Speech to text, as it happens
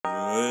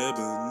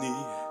Ebony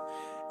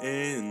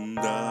and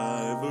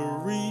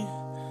Ivory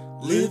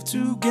live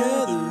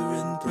together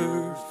in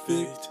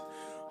perfect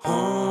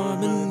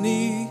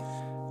harmony.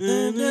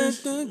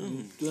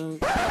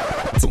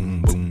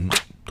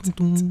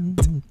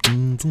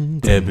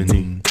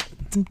 Ebony,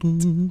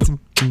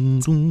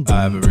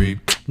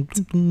 Ivory,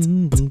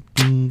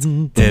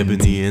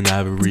 Ebony and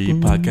Ivory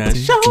podcast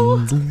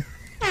show.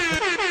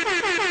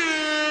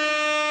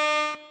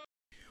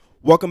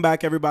 Welcome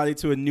back, everybody,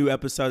 to a new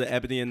episode of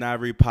Ebony and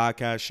Ivory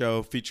podcast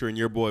show featuring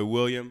your boy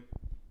William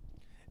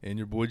and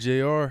your boy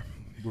JR.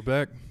 We're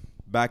back.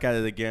 Back at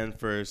it again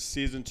for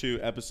season 2,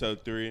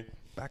 episode 3.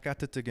 Back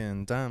at it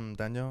again. Damn,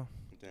 Daniel.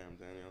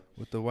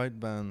 With the white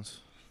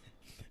bands.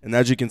 And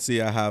as you can see,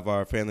 I have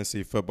our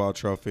fantasy football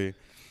trophy.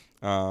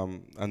 I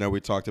know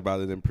we talked about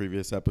it in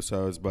previous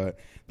episodes, but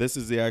this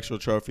is the actual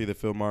trophy, the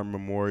Phil Martin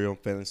Memorial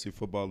Fantasy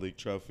Football League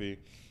trophy.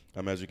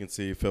 As you can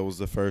see, Phil was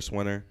the first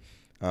winner,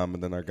 and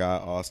then our guy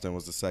Austin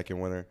was the second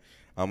winner.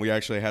 We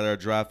actually had our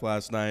draft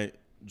last night,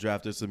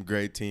 drafted some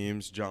great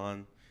teams.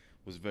 John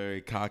was very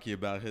cocky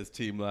about his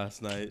team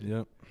last night.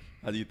 Yep.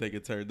 How do you think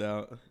it turned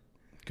out?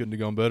 Couldn't have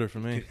gone better for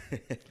me.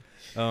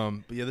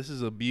 But yeah, this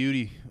is a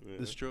beauty. Yeah.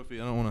 This trophy,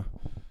 I don't want to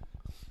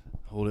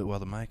hold it while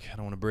the mic. I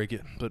don't want to break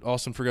it. But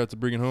Austin forgot to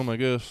bring it home, I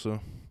guess. So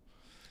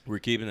we're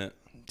keeping it.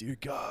 Dear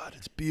God,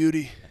 it's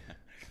beauty.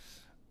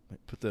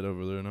 Put that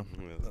over there now.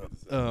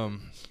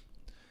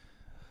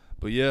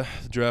 But yeah,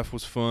 the draft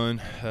was fun.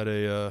 Had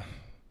a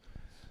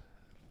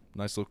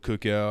nice little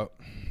cookout.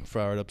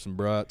 Fired up some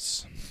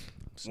brats.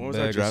 When was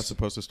that draft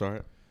supposed to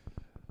start?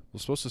 It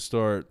was supposed to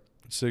start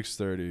at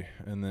 6:30,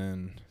 and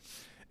then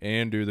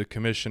Andrew, the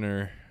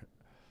commissioner,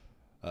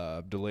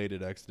 delayed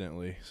it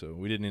accidentally, so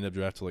we didn't end up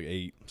drafting till like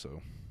 8.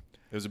 So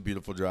it was a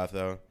beautiful draft,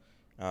 though.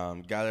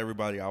 Got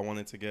everybody I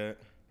wanted to get,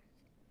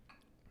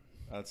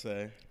 I'd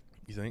say.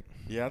 You think?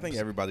 Yeah, I think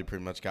everybody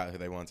pretty much got who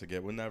they wanted to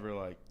get. We're never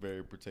like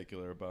very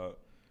particular about.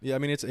 Yeah, I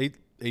mean it's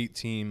eight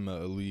team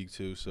league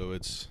too, so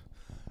it's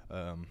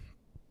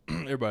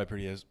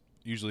everybody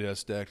usually has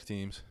stacked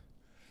teams.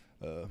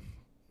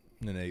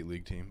 In an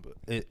 8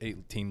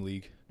 team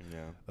league.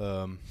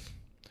 Yeah.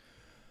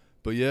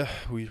 But yeah,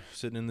 we're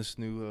sitting in this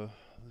new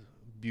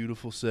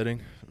beautiful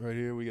setting right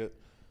here. We got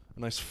a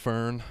nice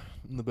fern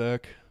in the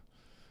back,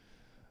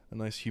 a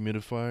nice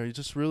humidifier. You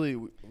just really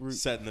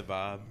setting the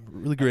vibe.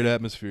 Really great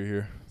atmosphere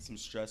here. Some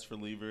stress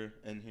reliever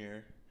in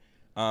here.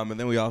 And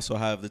then we also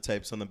have the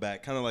tapes on the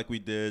back, kind of like we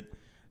did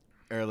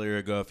earlier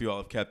ago, if you all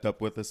have kept up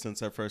with us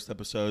since our first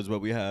episodes. But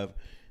we have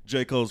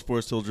J. Cole's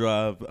Forest Hill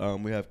Drive.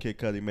 We have Kid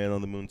Cudi, Man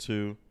on the Moon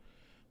 2.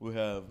 We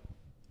have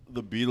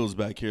the Beatles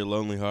back here,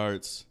 Lonely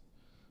Hearts.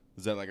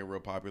 Is that like a real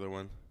popular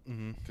one?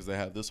 Because they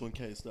have this one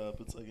cased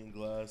up. It's like in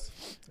glass.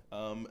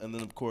 And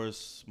then, of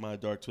course, my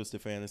Dark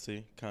Twisted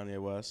Fantasy,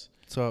 Kanye West.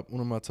 One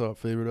of my top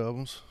favorite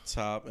albums.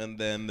 And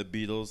then the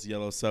Beatles,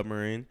 Yellow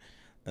Submarine.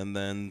 And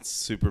then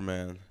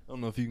Superman. I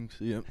don't know if you can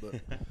see it,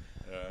 but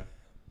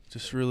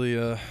just really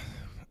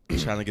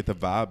trying to get the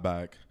vibe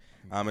back.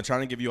 I'm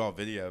trying to give you all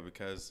video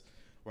because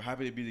we're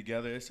happy to be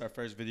together. It's our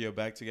first video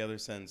back together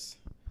since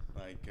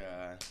like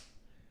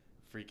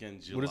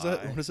freaking July.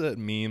 What is that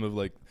meme of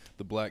like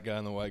the black guy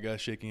and the white guy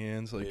shaking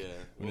hands? Like, yeah,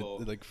 when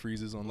it like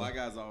freezes on. Black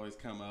guys always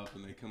come up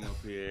and they come up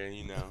here, and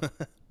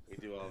we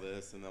do all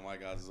this, and then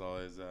white guys is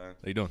always. How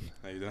you doing?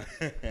 How you doing?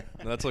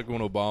 That's like when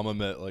Obama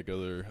met like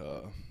other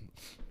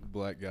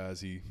black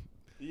guys. I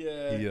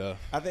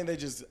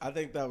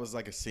think that was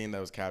like a scene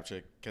that was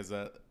captured because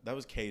that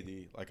was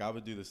KD. Like I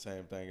would do the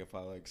same thing if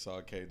I like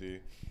saw KD.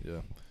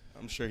 Yeah.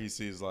 I'm sure he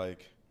sees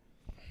like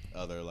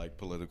other like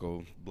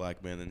political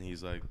black men, and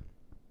he's like,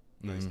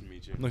 "Nice to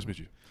meet you." Nice to meet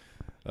you.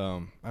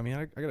 I mean,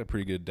 I got a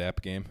pretty good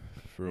dap game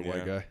for a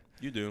white guy.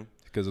 You do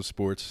because of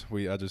sports.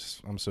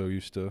 I'm so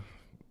used to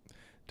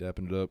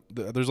dapping it up.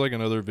 There's like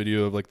another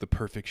video of like the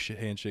perfect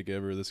handshake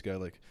ever. This guy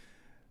like,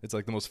 it's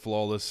like the most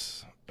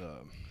flawless.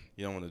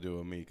 You don't want to do it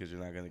with me because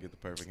you're not gonna get the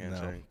perfect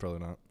handshake. No, probably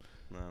not.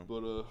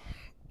 No.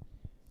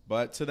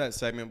 But to that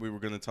segment, we were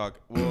going to talk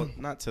 – well,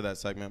 not to that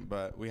segment,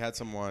 but we had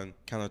someone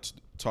kind of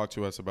talk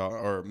to us about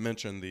or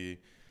mention the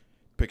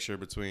picture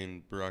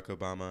between Barack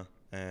Obama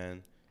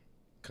and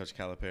Coach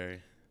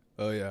Calipari.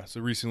 Oh, yeah. So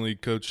recently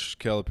Coach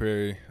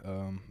Calipari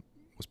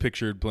was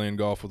pictured playing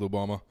golf with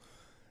Obama.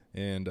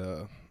 And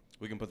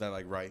we can put that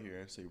like right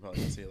here so you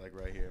probably can see it like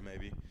right here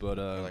maybe. But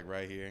or like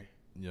right here.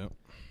 Yep.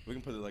 We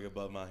can put it like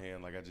above my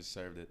hand like I just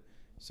served it.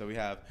 So we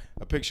have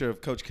a picture of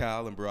Coach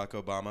Cal and Barack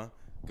Obama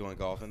going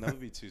golfing. That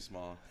would be too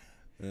small.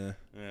 Yeah.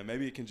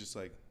 Maybe it can just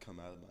like come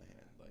out of my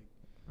hand. Like,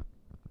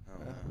 I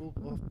don't know.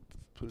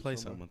 We'll play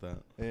something with that.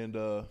 And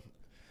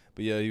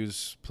but yeah, he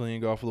was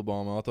playing golf with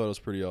Obama. I thought it was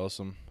pretty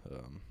awesome.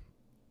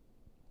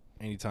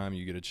 Anytime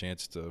you get a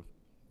chance to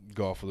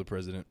golf with the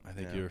president, I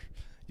think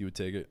you would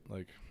take it.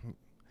 Like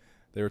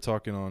they were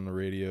talking on the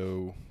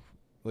radio,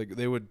 like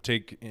they would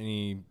take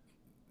any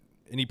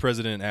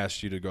president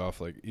asked you to golf.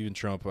 Like even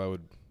Trump,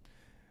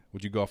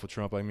 would you golf with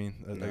Trump? I mean,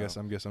 No. I guess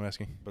I'm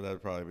asking. But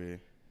that'd probably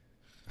be.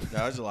 No,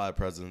 there's a lot of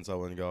presidents I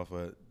wouldn't golf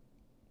with,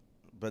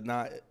 but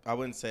not. I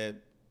wouldn't say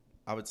it.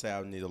 I would say I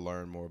would need to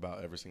learn more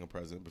about every single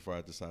president before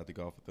I decide to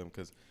golf with them,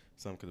 because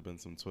some could have been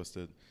some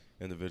twisted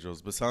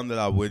individuals. But some that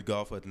I would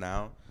golf with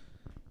now,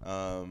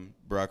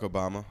 Barack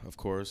Obama, of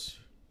course,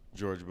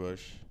 George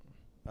Bush,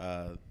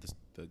 the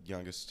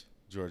youngest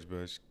George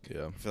Bush.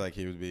 Yeah. I feel like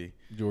he would be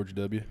George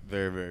W.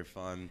 very, very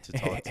fun to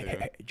talk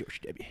to. George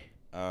W.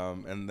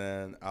 And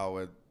then I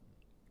would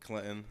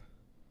Clinton.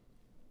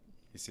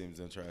 He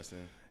seems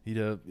interesting. He'd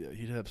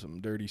have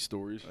some dirty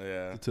stories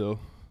Yeah. to tell.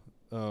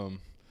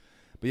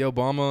 But yeah,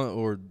 Obama,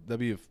 or that'd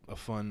be a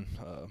fun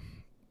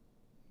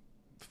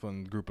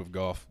group of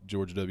golf.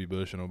 George W.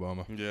 Bush and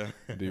Obama. Yeah.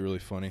 It'd be really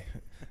funny,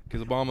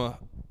 because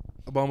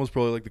Obama's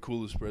probably like the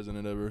coolest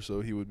president ever. So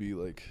he would be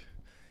like,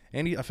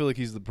 and I feel like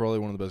he's probably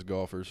one of the best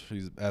golfers.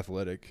 He's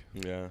athletic.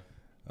 Yeah.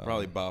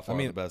 Probably by far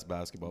the best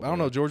basketball player. I don't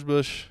know, George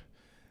Bush.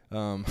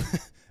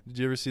 Did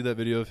you ever see that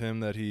video of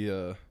him that he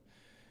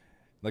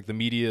like the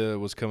media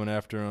was coming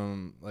after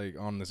him like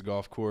on this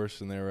golf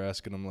course, and they were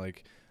asking him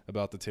like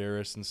about the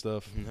terrorists and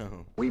stuff?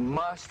 No. We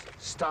must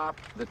stop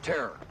the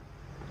terror.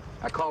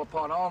 I call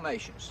upon all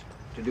nations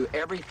to do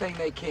everything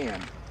they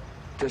can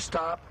to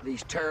stop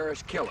these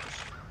terrorist killers.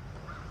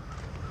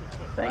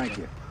 Thank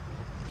you.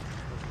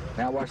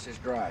 Now watch this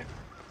drive.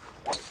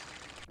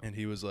 And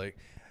he was like,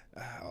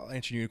 I'll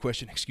answer you a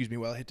question. Excuse me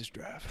while I hit this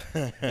drive.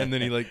 And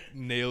then he like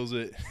nails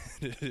it.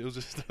 It was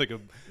just like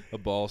a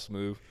boss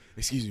move.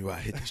 Excuse me while I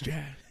hit this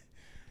drive.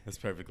 That's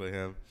perfectly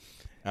him.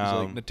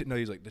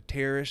 He's like, the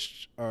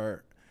terrorists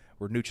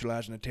we're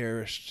neutralizing the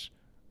terrorists.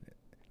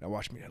 Now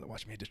watch me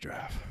hit this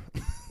drive.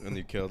 And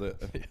you killed it.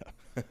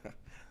 Yeah.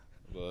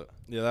 But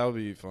yeah, that would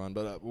be fun.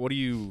 But what do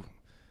you?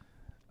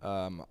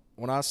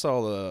 When I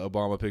saw the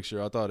Obama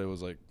picture, I thought it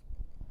was like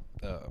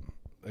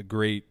a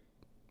great.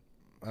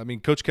 I mean,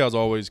 Coach Cal's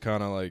always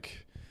kind of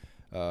like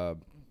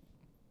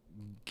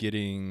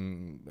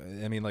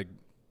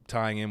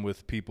tying in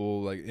with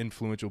people, like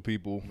influential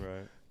people,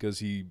 Right.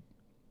 Because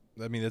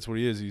that's what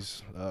he is.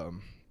 He's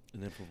An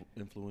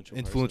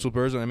influential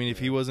person. I mean, if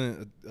he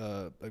wasn't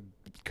a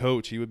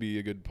coach, he would be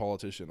a good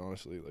politician,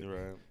 honestly, like,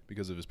 Right.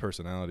 because of his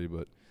personality.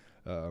 But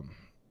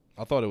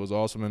I thought it was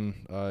awesome, and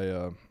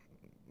I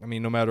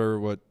mean, no matter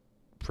what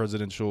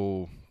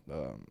presidential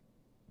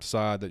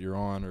side that you're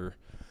on, or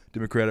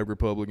Democratic,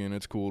 Republican,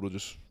 it's cool to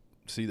just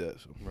see that.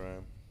 So.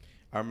 Right.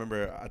 I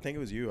remember, I think it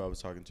was you I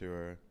was talking to,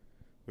 or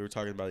we were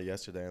talking about it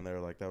yesterday, and they were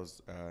like, that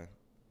was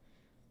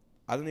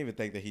I don't even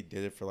think that he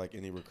did it for like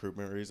any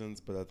recruitment reasons,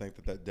 but I think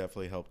that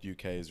definitely helped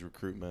UK's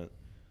recruitment.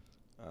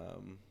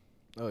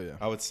 Oh yeah.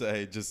 I would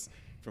say just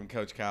from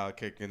Coach Cal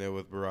kicking it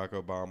with Barack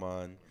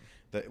Obama, and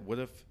that what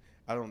if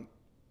I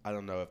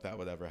don't know if that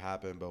would ever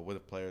happen, but what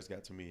if players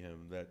got to meet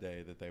him that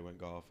day that they went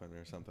golfing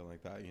or something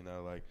like that? You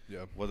know, like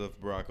what if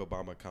Barack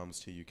Obama comes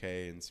to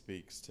UK and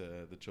speaks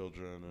to the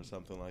children or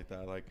something like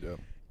that? Like,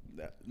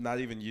 not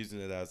even using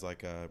it as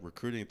like a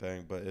recruiting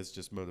thing, but it's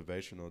just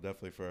motivational.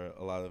 Definitely for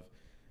a lot of,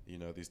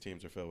 these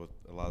teams are filled with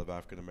a lot of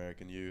African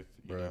American youth.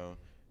 You know,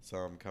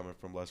 some coming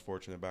from less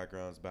fortunate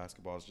backgrounds.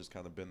 Basketball's just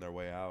kind of been their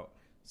way out.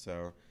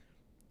 So,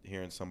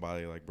 hearing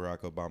somebody like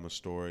Barack Obama's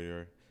story,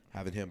 or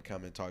having him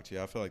come and talk to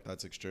you, I feel like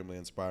that's extremely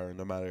inspiring.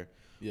 No matter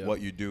what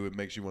you do, it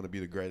makes you want to be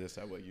the greatest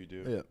at what you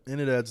do. Yeah, and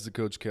it adds to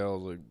Coach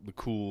Cal's like the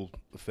cool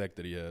effect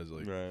that he has.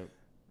 Like, right.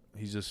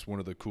 He's just one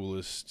of the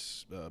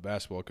coolest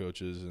basketball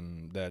coaches,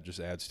 and that just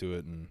adds to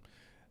it and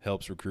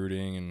helps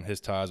recruiting, and his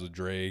ties with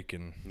Drake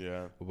and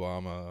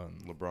Obama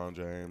and LeBron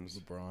James.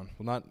 Well,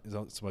 not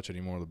so much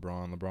anymore.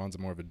 LeBron's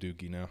more of a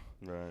dookie now.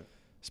 Right.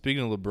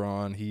 Speaking of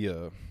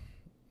LeBron,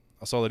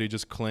 I saw that he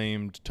just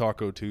claimed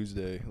Taco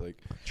Tuesday, like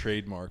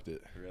trademarked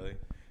it. Really?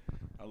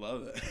 I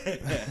love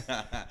it.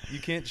 You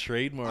can't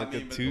trademark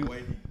but the way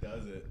he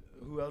does it.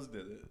 Who else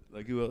did it?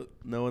 Like, who else?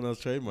 No one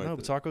else trademarked it. No,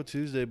 but Taco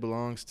Tuesday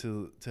belongs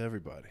to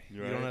everybody.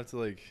 Right. You don't have to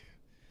like.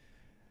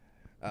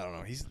 I don't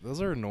know.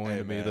 Those are annoying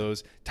to me. Man.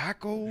 Those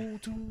Taco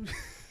Tuesday.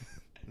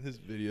 His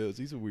videos.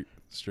 He's a weird,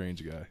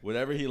 strange guy.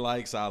 Whatever he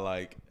likes, I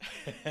like.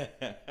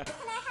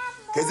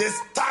 Cause it's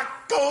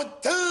Taco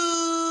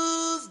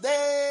Tuesday.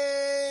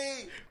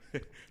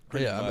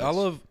 I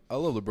love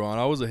LeBron.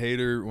 I was a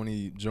hater when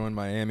he joined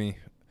Miami.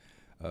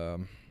 I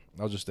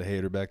was just a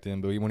hater back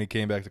then, but when he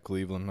came back to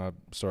Cleveland, I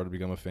started to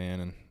become a fan,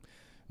 and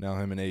now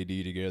him and AD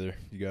together,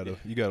 you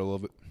gotta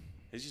love it.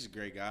 He's just a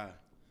great guy.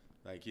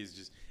 Like, he's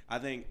just, I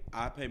think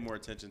I pay more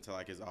attention to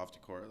like his off the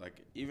court.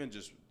 Like, even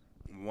just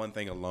one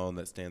thing alone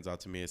that stands out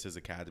to me is his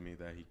academy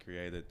that he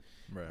created.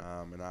 Right.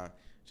 And I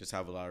just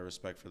have a lot of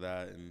respect for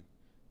that,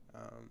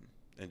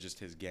 and just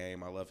his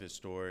game. I love his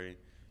story,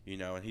 and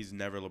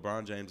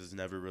LeBron James has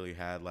never really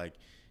had like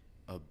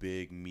a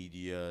big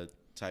media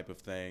type of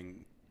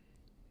thing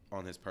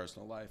on his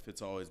personal life.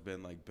 It's always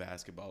been like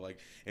basketball. Like,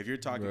 if you're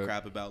talking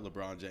crap about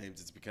LeBron James,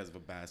 it's because of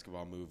a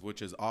basketball move,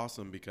 which is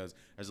awesome, because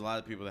there's a lot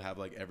of people that have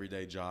like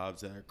everyday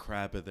jobs that are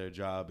crap at their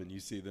job, and you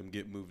see them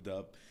get moved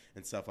up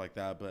and stuff like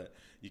that. But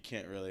you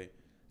can't really,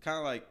 kind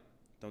of like,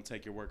 don't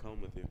take your work home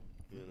with you.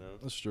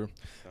 That's true.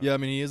 So. Yeah, I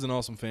mean, he is an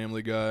awesome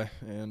family guy,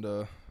 and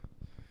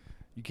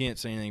you can't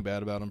say anything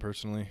bad about him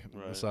personally,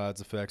 besides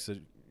the facts that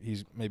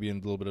he's maybe a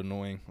little bit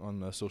annoying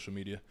on social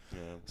media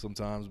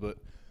sometimes, but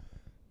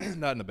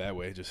not in a bad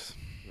way. Just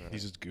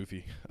he's just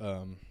goofy.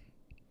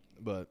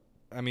 But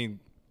I mean,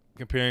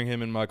 comparing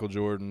him and Michael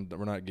Jordan,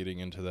 we're not getting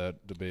into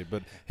that debate.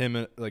 But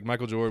him, like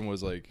Michael Jordan,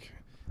 was like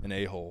an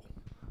a-hole.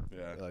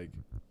 Yeah. Like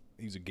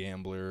he's a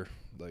gambler,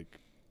 like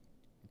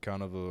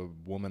kind of a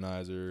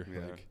womanizer.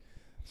 Yeah. Like,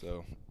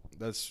 so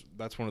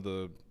that's one of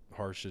the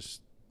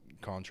harshest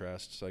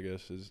contrasts, I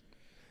guess. Is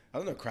I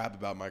don't know crap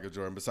about Michael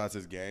Jordan besides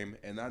his game,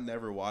 and I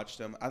never watched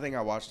him. I think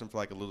I watched him for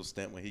like a little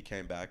stint when he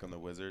came back on the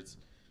Wizards.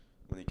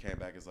 When he came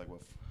back as like,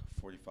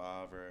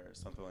 45 or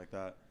something like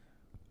that.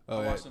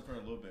 I watched him for a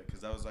little bit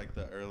because that was like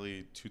the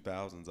early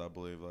 2000s, I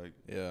believe. Like,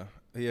 yeah,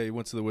 he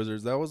went to the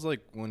Wizards. That was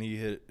like when he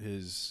hit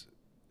his.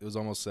 It was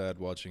almost sad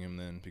watching him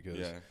then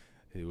because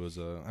he was.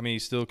 I mean, he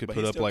still could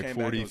put up like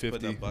 40,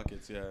 50 up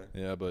buckets. Yeah.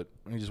 Yeah, but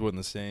he just wasn't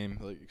the same,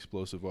 like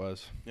explosive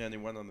wise. Yeah, and he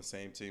went on the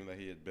same team that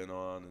he had been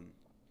on, and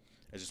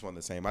it just wasn't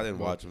the same. I didn't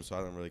watch him, so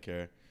I don't really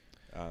care.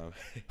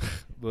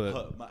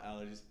 But my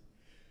allergies.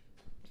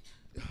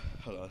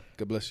 Hold on.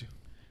 God bless you.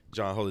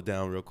 John, hold it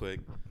down real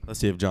quick. Let's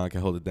see if John can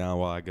hold it down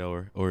while I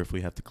go, or if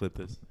we have to clip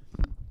this.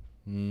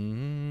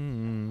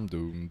 Doom,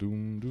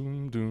 doom,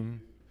 doom,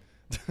 doom.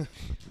 All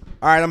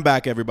right, I'm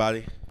back,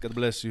 everybody. God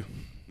bless you.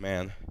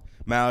 Man,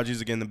 my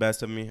allergies are getting the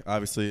best of me.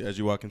 Obviously, as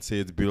you all can see,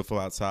 it's beautiful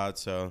outside,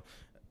 so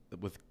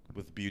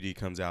with beauty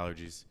comes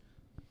allergies.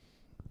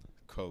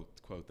 Quote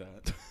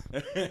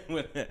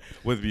that.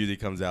 with beauty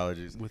comes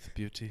allergies. With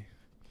beauty.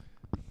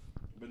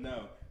 But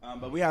no.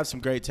 But we have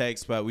some great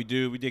takes, but we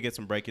did get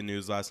some breaking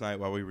news last night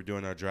while we were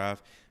doing our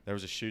draft. There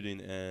was a shooting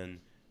in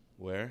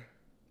where?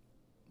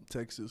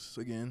 Texas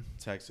again.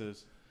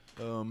 Texas.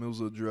 It was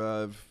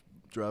a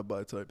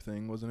drive-by type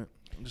thing, wasn't it?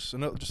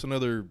 Just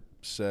another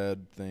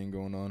sad thing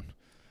going on.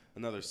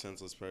 Another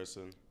senseless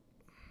person.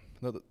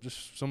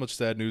 Just so much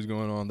sad news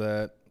going on.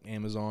 That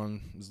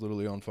Amazon is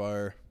literally on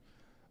fire.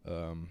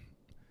 I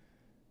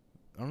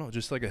don't know,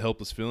 just like a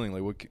helpless feeling.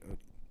 Like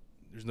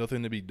there's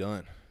nothing to be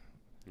done.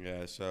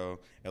 Yeah, so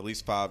at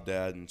least 5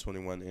 dead and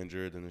 21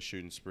 injured in a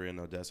shooting spree in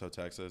Odessa,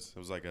 Texas. It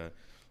was like a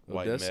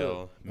white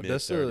male.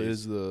 Odessa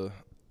is that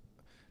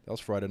was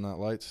Friday Night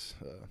Lights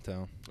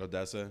town.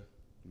 Odessa,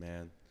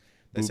 man.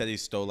 They said he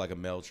stole like a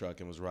mail truck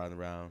and was riding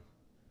around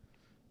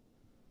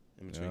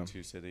in between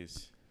two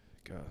cities.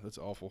 God, that's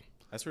awful.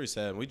 That's pretty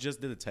sad. We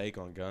just did a take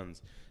on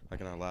guns, like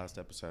in our last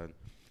episode.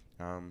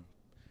 I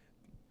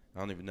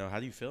don't even know. How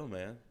do you feel,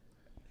 man?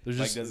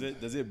 Like, does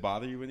it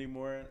bother you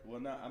anymore? Well,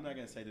 I'm not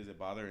gonna say does it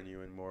bothering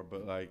you anymore,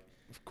 but like,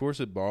 of course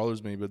it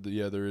bothers me, but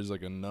there is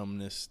like a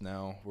numbness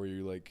now where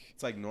you like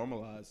it's like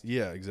normalized.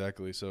 Yeah,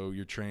 exactly. So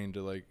you're trained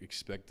to like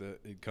expect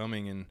it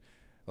coming, and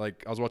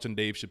like I was watching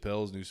Dave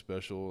Chappelle's new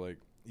special. Like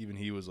even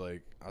he was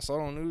like, I saw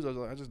it on the news. I was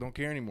like, I just don't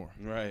care anymore.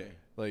 Right.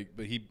 Like,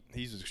 but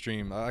he's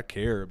extreme. I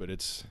care, but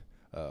it's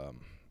not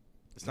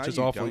just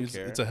you awful. don't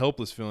care. It's a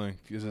helpless feeling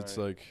because it's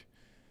like.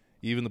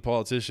 Even the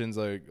politicians,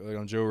 like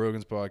on Joe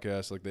Rogan's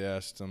podcast, like they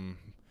asked him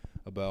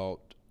about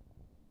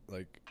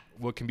like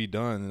what can be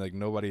done, and like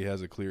nobody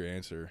has a clear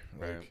answer,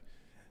 like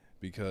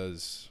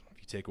because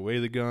if you take away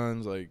the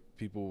guns, like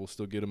people will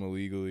still get them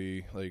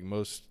illegally. Like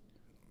most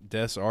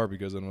deaths are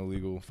because of an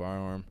illegal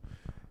firearm,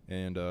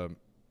 and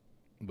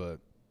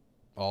but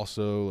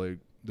also like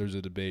there's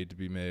a debate to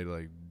be made,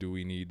 like do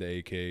we need the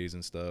AKs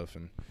and stuff,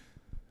 and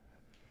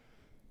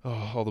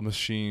all the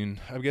machine.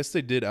 I guess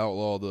they did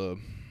outlaw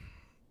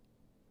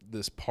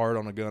this part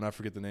on a gun, I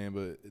forget the name,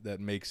 but that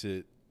makes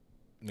it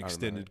an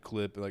extended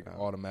clip, like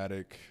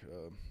automatic,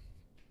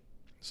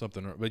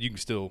 something. But you can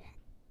still,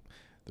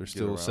 they're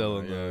still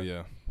selling though.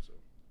 Yeah. So.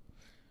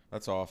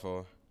 That's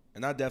awful,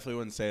 and I definitely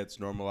wouldn't say it's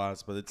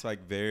normalized, but it's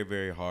like very,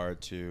 very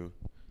hard to,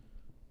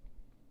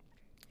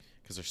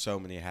 because there's so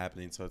many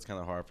happening, so it's kind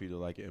of hard for you to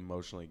like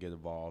emotionally get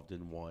involved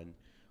in one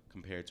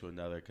compared to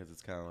another, because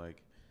it's kind of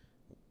like,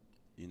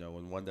 you know,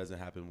 when one doesn't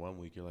happen one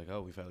week, you're like,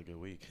 oh, we've had a good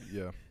week.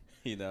 Yeah.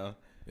 You know.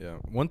 Yeah.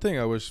 One thing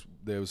I wish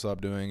they would stop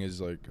doing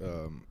is like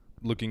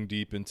looking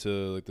deep into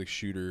like the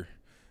shooter,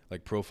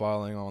 like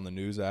profiling on the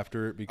news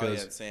after it,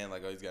 because saying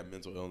like, oh, he's got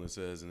mental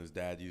illnesses and his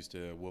dad used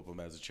to whoop him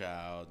as a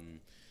child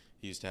and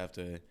he used to have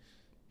to.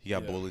 He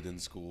got bullied in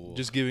school.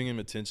 Just giving him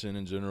attention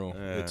in general,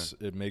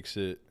 it makes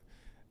it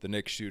the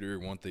next shooter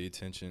want the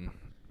attention.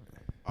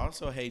 I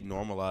also hate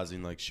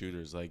normalizing like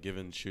shooters, like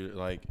giving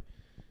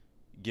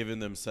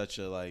them such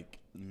a like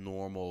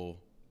normal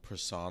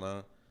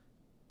persona.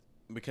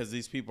 Because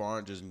these people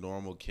aren't just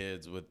normal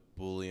kids with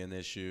bullying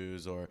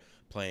issues or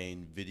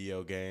playing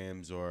video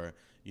games, or,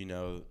 you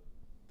know,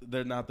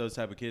 they're not those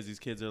type of kids. These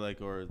kids are like,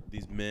 or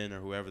these men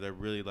or whoever, they're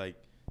really like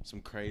some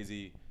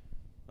crazy,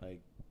 like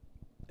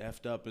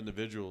effed up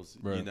individuals,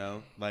 you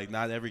know? Like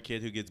not every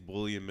kid who gets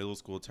bullied in middle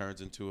school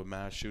turns into a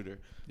mass shooter.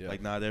 Yeah.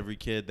 Like not every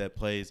kid that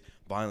plays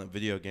violent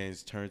video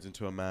games turns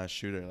into a mass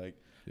shooter. Like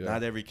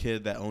not every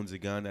kid that owns a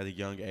gun at a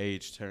young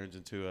age turns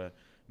into a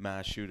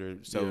mass shooter.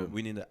 So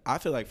we need to, I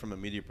feel like from a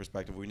media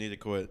perspective, we need to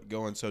quit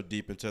going so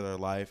deep into their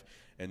life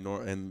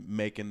and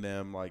making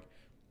them like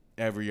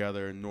every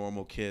other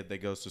normal kid that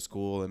goes to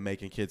school and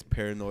making kids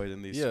paranoid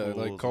in these Yeah, schools.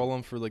 like call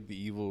them for like the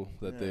evil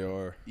that they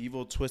are.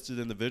 Evil, twisted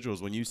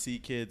individuals. When you see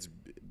kids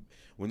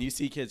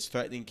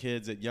threatening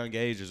kids at young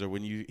ages, or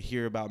when you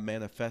hear about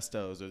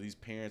manifestos, or these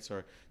parents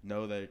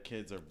know their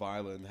kids are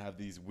violent and have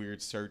these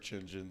weird search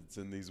engines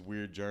and these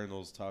weird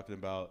journals talking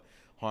about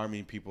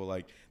harming people,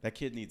 like that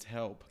kid needs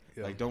help.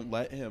 Yeah. Like, don't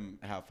let him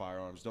have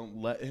firearms. Don't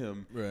let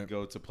him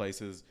go to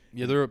places.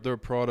 Yeah, they're a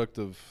product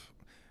of.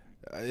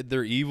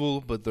 They're evil,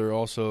 but they're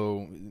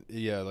also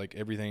like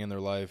everything in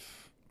their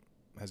life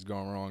has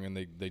gone wrong, and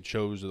they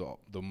chose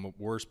the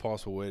worst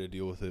possible way to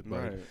deal with it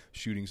by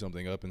shooting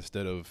something up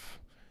instead of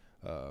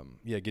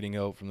getting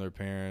help from their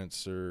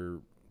parents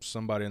or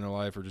somebody in their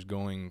life, or just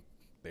going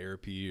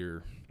therapy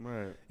or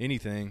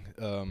anything.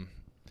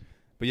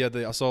 But yeah,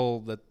 I saw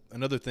that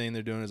another thing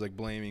they're doing is like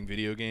blaming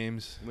video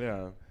games.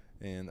 Yeah.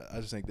 And I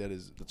just think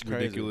that's crazy.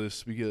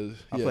 ridiculous because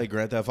I play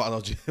Grand Theft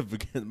Auto.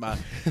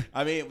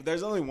 I mean,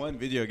 there's only one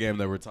video game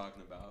that we're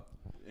talking about.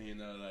 You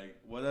know, like,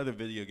 what other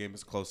video game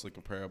is closely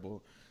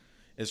comparable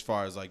as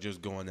far as like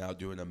just going out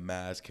doing a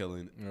mass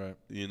killing? Right.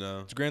 You know,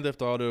 it's Grand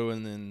Theft Auto,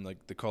 and then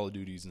like the Call of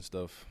Duties and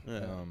stuff.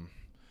 Yeah.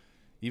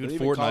 Even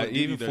Call of Fortnite. Duty,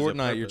 Even there's a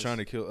Fortnite, you're purpose. trying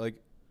to kill. Like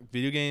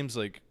video games,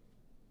 like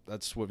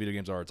that's what video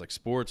games are. It's like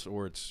sports,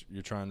 or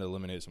you're trying to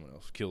eliminate someone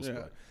else, kill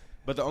somebody.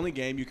 But the only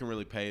game you can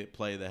really play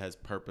that has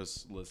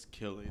purposeless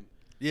killing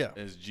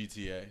is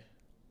GTA.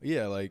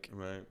 Yeah, like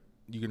Right.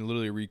 you can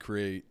literally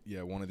recreate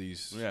one of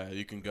these. Yeah,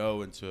 you can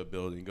go into a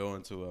building, go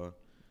into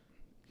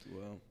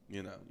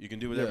you know, you can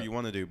do whatever you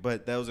want to do.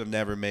 But those have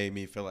never made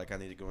me feel like I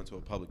need to go into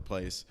a public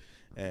place.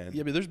 And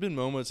Yeah, but there's been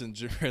moments in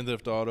Grand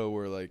Theft Auto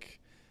where like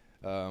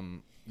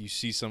you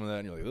see some of that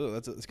and you're like, oh,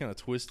 that's kind of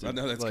twisted. I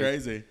know, that's like,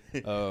 crazy.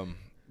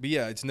 But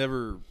yeah, it's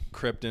never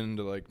crept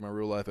into like my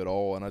real life at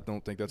all, and I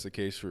don't think that's the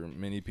case for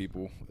many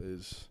people.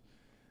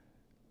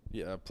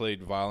 I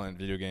played violent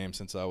video games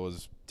since I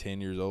was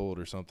 10 years old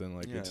or something.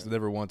 Like it's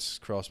never once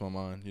crossed my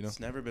mind. You know, It's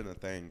never been a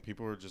thing.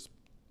 People just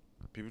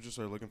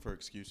are looking for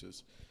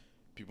excuses.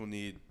 People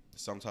need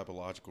some type of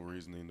logical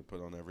reasoning to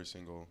put on every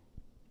single.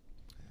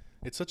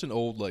 It's such an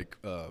old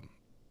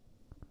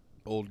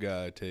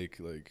guy take,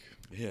 like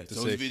It's to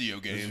those say, video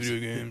games. Those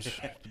video games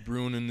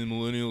ruining the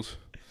millennials.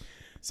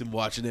 Some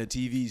watching their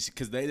TVs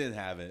because they didn't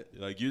have it.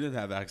 Like, you didn't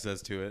have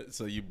access to it,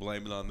 so you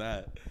blame it on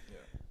that. Yeah.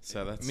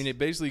 So that's. I mean, it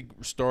basically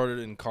started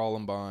in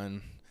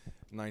Columbine,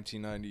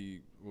 99,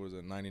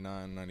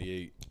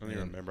 98. I don't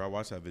even remember. I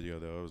watched that video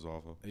though. It was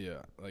awful.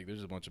 Yeah, like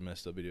there's a bunch of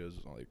messed up videos,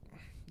 like,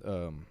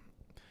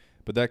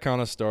 but that kind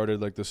of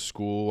started like the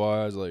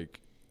school-wise, like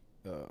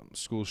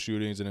school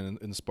shootings, and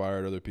it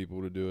inspired other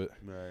people to do it.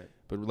 Right.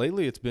 But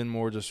lately, it's been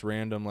more just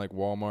random, like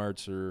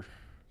Walmarts or.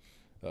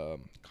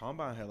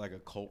 Combine had like a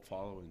cult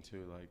following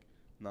too, like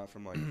not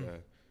from like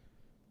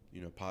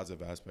the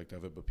positive aspect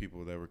of it, but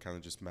people that were kind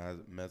of just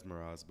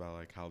mesmerized by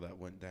like how that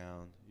went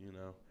down, you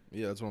know.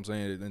 Yeah, that's what I'm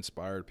saying. It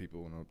inspired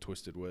people in a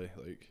twisted way,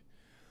 like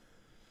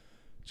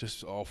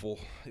just awful.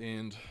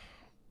 And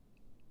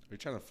Are you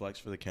trying to flex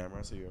for the camera?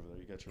 I see you over there.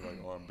 You got your like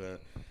arm bent.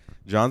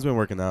 John's been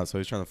working out, so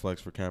he's trying to flex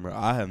for camera.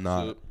 I have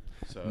not.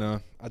 So no,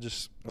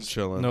 I'm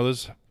chilling. No,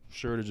 this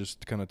shirt is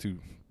just kind of too.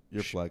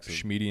 You're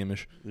flexing.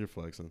 Medium-ish. You're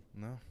flexing.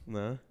 No.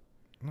 No.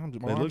 My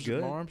look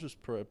good. My arm's just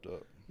prepped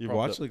up. Your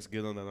watch looks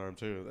good on that arm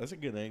too. That's a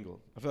good angle.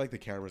 I feel like the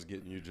camera's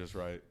getting you just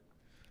right.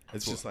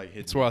 It's just like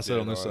hitting. That's why I said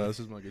dead on this on. side. This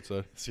is my good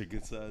side. It's your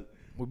good side.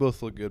 We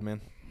both look good, man.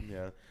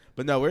 Yeah,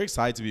 but no, we're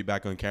excited to be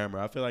back on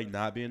camera. I feel like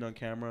not being on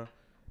camera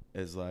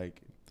is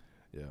like,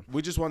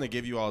 we just want to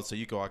give you all so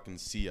you all can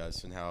see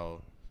us and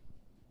how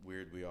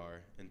weird we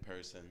are in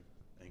person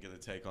and get a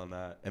take on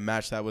that and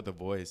match that with the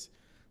voice.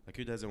 Like,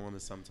 who doesn't want to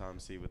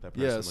sometimes see what that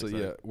person looks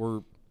like?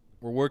 we're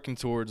working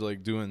towards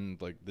like doing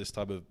like this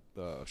type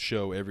of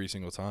show every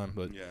single time.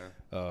 But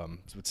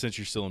but since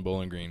you're still in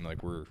Bowling Green,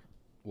 like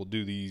we'll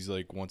do these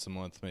like once a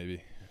month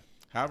maybe.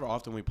 However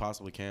often we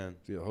possibly can.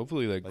 Yeah,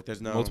 hopefully like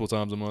there's multiple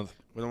times a month.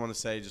 We don't want to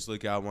say just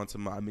look out once a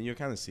month. I mean, you'll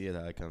kind of see it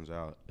how it comes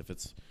out. If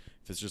it's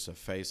just a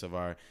face of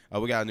our.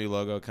 We got a new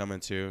logo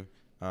coming too.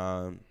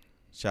 Shout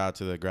out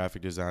to the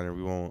graphic designer.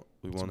 We won't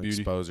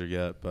expose her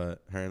yet,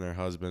 but her and her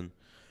husband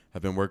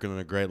have been working on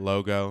a great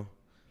logo,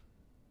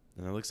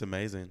 and it looks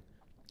amazing.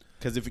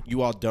 Because if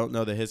you all don't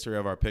know the history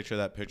of our picture,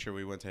 that picture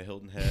we went to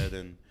Hilton Head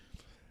and.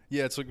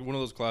 Yeah, it's like one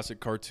of those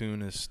classic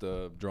cartoonist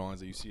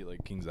drawings that you see at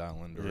like Kings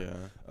Island or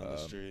on the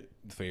street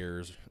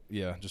fairs.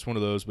 Yeah, just one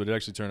of those, but it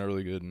actually turned out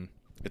really good and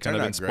it kind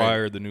of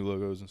inspired the new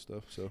logos and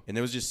stuff. So and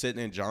it was just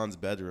sitting in John's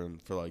bedroom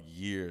for like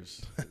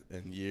years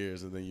and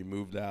years, and then you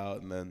moved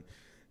out, and then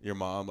your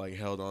mom like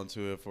held on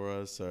to it for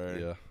us. Or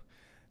yeah,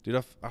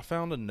 dude, I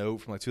found a note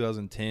from like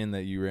 2010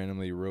 that you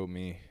randomly wrote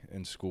me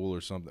in school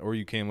or something, or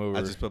you came over.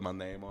 I just put my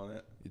name on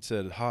it. It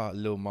said, "Ha,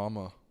 little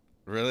mama."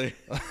 Really?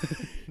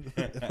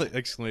 Like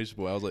exclamation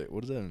point. I was like,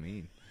 what does that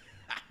mean?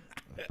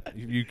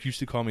 You used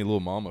to call me Little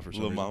Mama for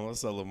some reason. Mama,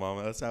 what's up, Little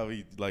Mama? That's how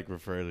we like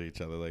refer to each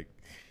other. Like,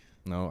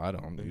 no, I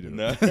don't. You do.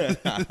 No.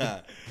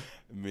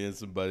 Me and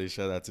some buddies,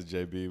 shout out to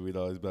JB. We'd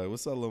always be like,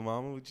 "What's up, Little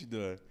Mama? What you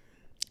doing?"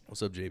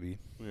 What's up, JB?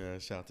 Yeah,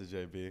 shout out to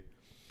JB.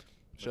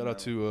 Shout out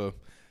to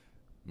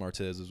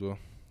Martez as well.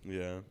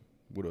 Yeah.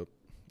 What up?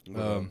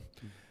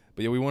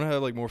 But yeah, we want to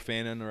have like more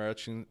fan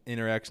interactions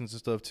and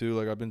stuff too.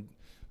 Like I've been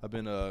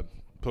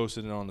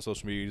posting it on the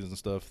social medias and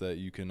stuff that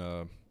you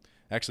can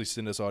actually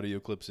send us audio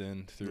clips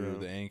in through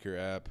the Anchor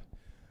app.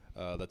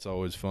 That's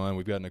always fun.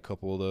 We've gotten a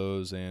couple of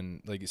those,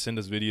 and like send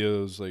us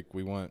videos. Like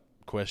we want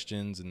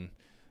questions and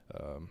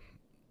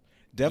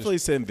definitely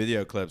send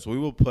video clips. We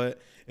will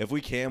put, if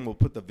we can, we'll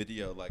put the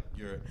video like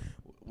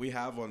we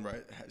have one,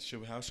 right?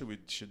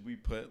 Should we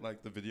put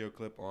like the video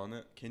clip on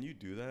it? Can you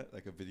do that?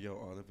 Like a video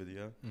on a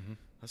video? Mm-hmm.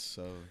 That's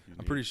so unique.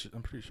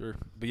 I'm pretty sure.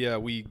 But yeah,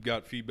 we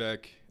got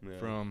feedback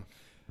from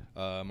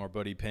our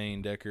buddy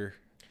Payne Decker.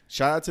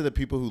 Shout out to the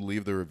people who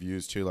leave the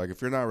reviews too. Like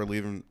if you're not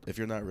relieving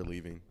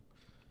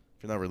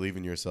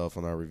yourself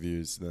on our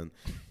reviews, then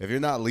if you're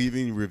not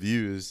leaving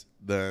reviews,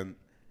 then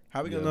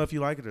how are we gonna know if you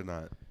like it or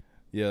not?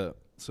 Yeah.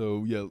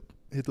 So yeah,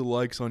 hit the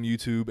likes on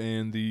YouTube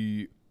and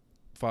the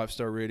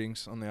 5-star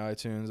ratings on the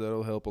iTunes.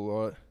 That'll help a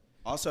lot.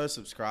 Also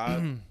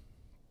subscribe,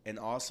 and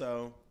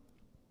also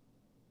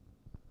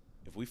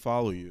if we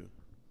follow you,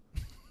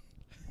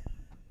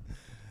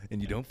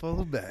 and you don't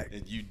follow back,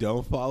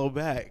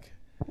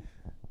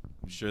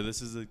 I'm sure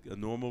this is a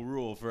normal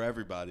rule for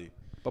everybody.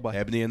 Bye-bye.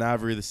 Ebony and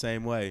Ivory the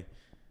same way.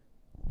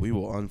 We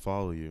will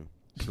unfollow you.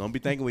 So don't be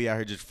thinking we out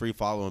here just free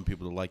following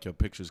people to like your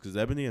pictures, because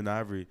Ebony and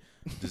Ivory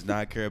does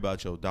not care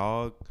about your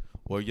dog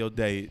or your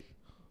date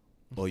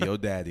or your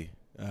daddy.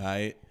 All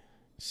right?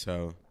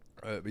 So.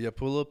 All right, but yeah,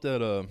 pull up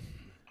that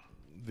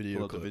video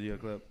Pull up clip. the video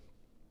clip.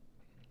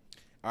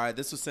 All right,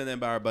 this was sent in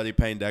by our buddy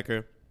Payne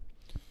Decker.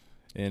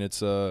 And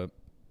it's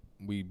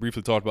we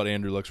briefly talked about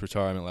Andrew Luck's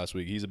retirement last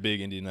week. He's a big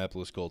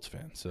Indianapolis Colts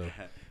fan. So,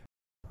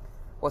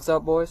 what's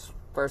up, boys?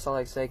 First, I'd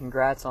like to say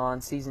congrats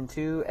on Season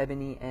 2,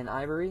 Ebony and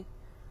Ivory.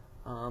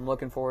 I'm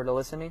looking forward to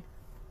listening.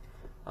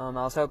 I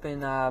was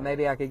hoping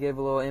maybe I could give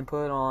a little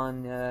input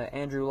on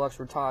Andrew Luck's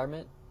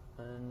retirement.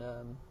 And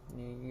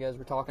you guys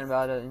were talking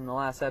about it in the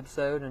last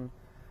episode. And,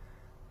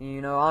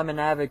 you know, I'm an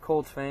avid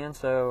Colts fan,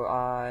 so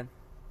I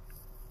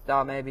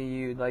thought maybe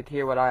you'd like to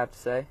hear what I have to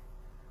say.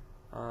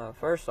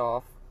 First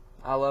off,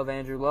 I love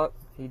Andrew Luck.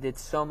 He did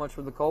so much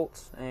for the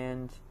Colts,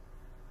 and,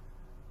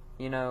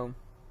 you know,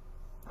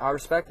 I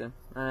respect him.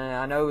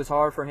 I know it was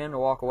hard for him to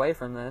walk away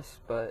from this,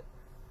 but,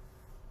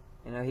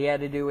 you know, he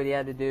had to do what he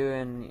had to do,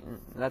 and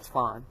that's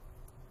fine.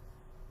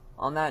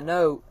 On that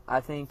note,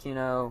 I think, you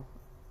know,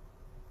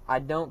 I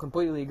don't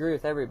completely agree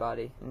with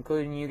everybody,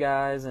 including you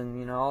guys and,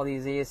 you know, all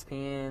these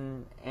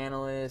ESPN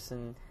analysts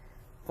and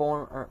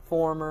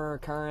former,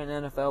 current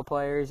NFL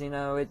players. You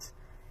know,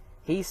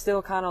 he's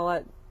still kind of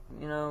let,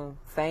 you know,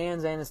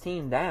 fans and his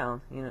team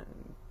down. You know,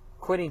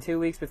 quitting 2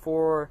 weeks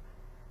before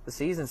the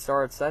season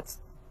starts, that's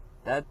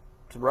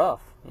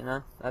rough. You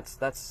know,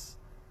 that's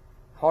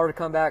hard to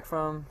come back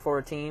from for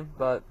a team,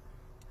 but,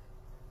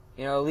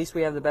 you know, at least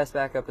we have the best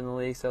backup in the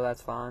league, so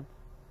that's fine.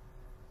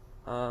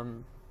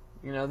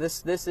 You know,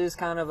 this is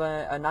kind of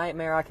a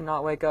nightmare I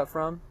cannot wake up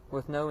from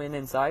with no end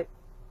in sight.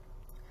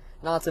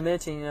 Not to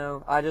mention, you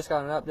know, I just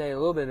got an update a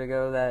little bit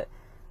ago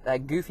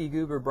that goofy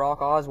goober Brock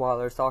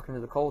Osweiler is talking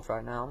to the Colts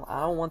right now. I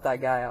don't want that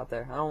guy out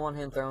there. I don't want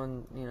him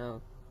throwing, you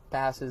know,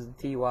 passes to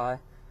T.Y.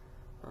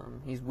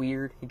 He's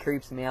weird. He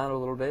creeps me out a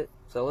little bit.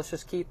 So let's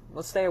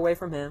stay away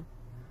from him.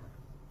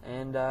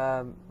 And,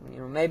 you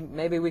know,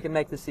 maybe we can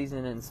make this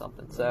season into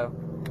something. So,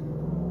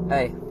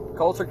 hey,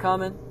 Colts are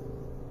coming,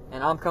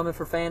 and I'm coming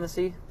for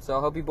fantasy, so I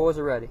hope you boys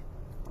are ready.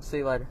 I'll see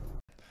you later.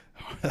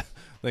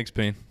 Thanks,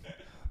 Payne.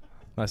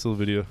 Nice little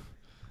video.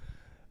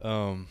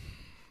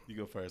 You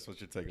go first. What's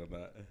your take on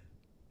that?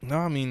 No,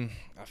 I mean,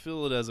 I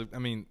feel it as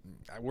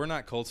we're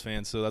not Colts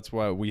fans, so that's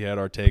why we had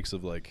our takes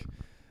of like,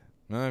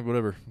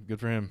 whatever, good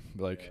for him.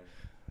 Like, yeah.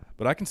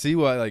 But I can see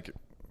why, like,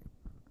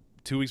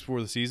 2 weeks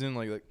before the season,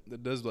 like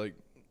that does like.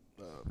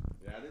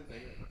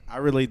 I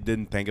really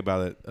didn't think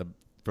about it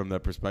from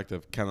that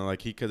perspective. Kind of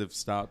like he could have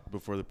stopped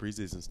before the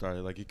preseason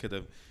started. Like he could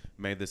have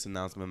made this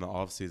announcement in the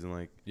off season.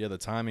 Like, yeah, the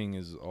timing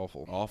is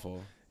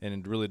awful, and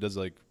it really does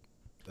like.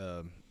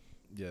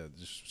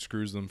 Just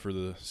screws them for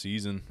the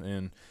season,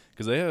 and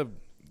because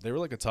they were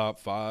like a top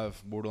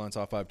 5, borderline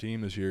top 5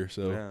 team this year,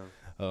 so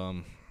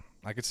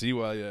I could see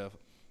why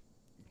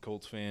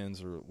Colts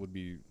fans would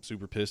be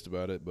super pissed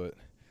about it, but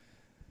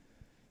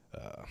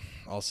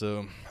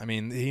also, I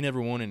mean, he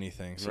never won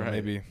anything, so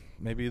right.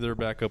 maybe their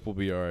backup will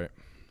be all right.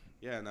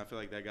 Yeah, and I feel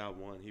like that guy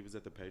won. He was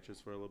at the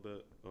Patriots for a little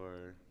bit,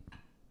 or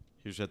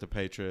he was at the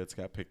Patriots,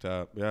 got picked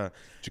up. Yeah,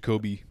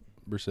 Jacoby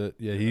Brissett.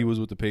 Yeah, he was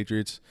with the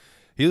Patriots.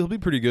 He'll be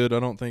pretty good. I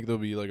don't think there'll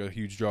be like a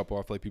huge drop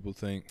off like people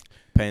think.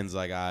 Payne's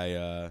like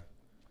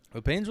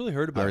but Payne's really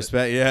heard about it. I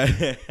respect.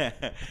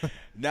 Yeah.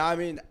 No, I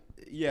mean,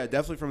 yeah,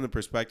 definitely from the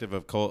perspective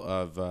of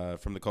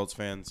from the Colts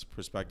fans'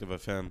 perspective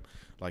of him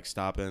like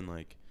stopping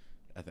like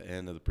at the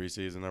end of the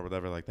preseason or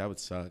whatever, like that would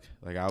suck.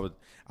 Like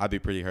I'd be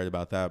pretty hurt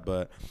about that.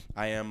 But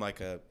I am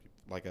like a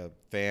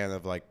fan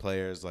of like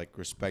players like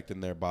respecting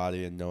their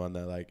body and knowing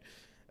that like.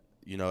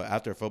 You know,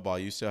 after football,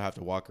 you still have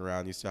to walk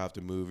around. You still have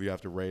to move. You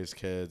have to raise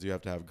kids. You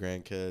have to have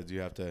grandkids. You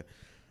have to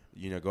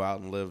go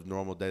out and live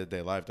normal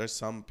day-to-day life. There's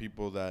some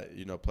people that,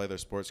 play their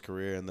sports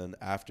career, and then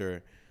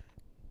after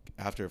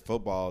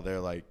football, they're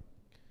like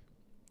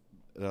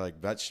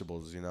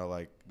vegetables,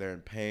 like they're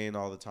in pain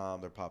all the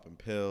time. They're popping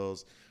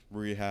pills,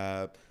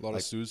 rehab. A lot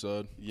of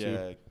suicide.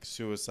 Yeah, too.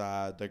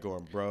 suicide. They're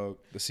going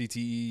broke. The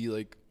CTE,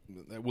 like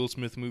that Will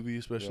Smith movie,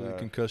 especially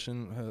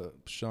Concussion,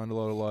 shined a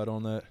lot of light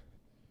on that.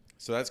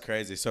 So that's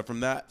crazy. So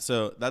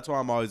that's why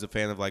I'm always a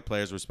fan of like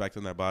players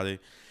respecting their body.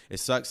 It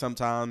sucks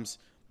sometimes,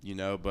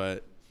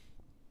 but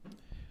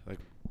like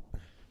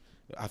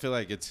I feel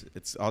like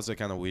it's also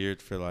kind of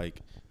weird for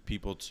like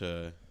people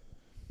to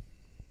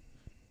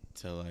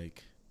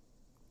like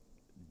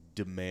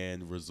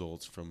demand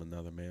results from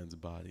another man's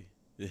body.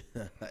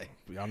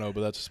 I know, but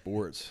that's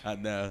sports. I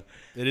know.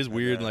 It is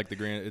weird in like the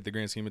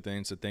grand scheme of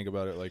things to think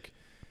about it, like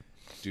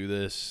do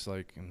this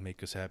like and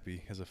make us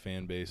happy as a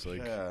fan base,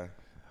 like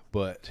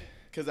but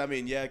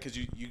because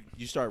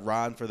you start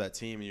riding for that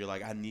team and you're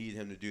like, I need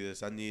him to do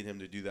this, I need him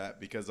to do that,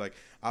 because like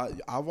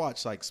I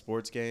watch like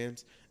sports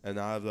games and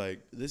I've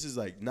like, this is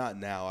like not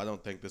now, I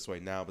don't think this way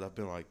now, but I've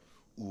been like,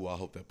 ooh, I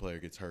hope that player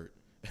gets hurt.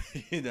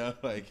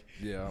 Like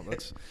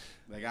that's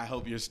like I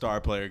hope your star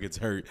player gets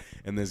hurt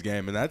in this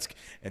game,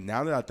 and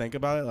now that I think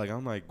about it, like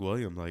I'm like,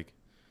 William, like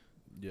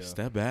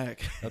step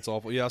back. That's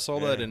awful. Yeah, I saw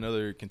that in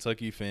other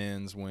Kentucky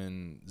fans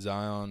when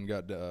Zion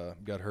got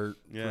hurt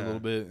for a little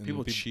bit. And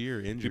people cheer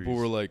injuries. People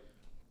were like,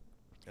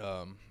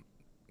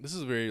 this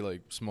is a very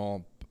like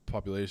small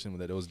population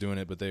that was doing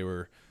it, but they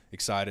were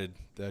excited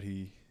that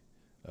he.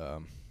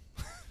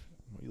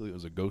 It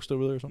was a ghost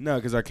over there or something? No,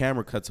 because our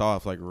camera cuts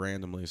off like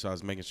randomly, so I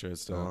was making sure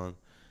it's still on.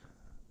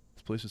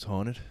 This place is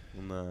haunted?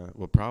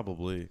 Well,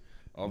 probably.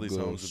 All these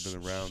homes have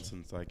been around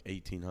since like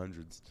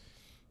 1800s.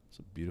 It's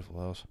a beautiful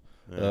house.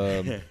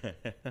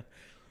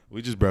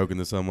 We just broke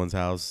into someone's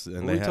house,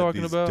 and they had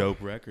these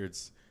dope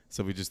records,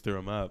 so we just threw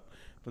them up.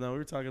 But no, we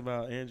were talking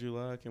about Andrew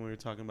Luck, and we were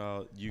talking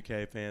about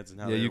UK fans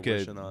and how they were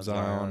wishing on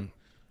Zion.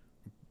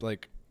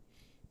 Like,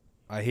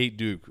 I hate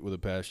Duke with a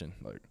passion,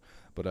 like,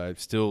 but I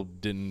still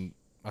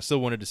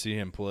wanted to see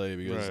him play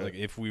because, like,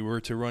 if we were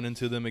to run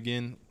into them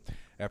again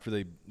after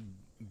they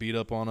beat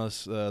up on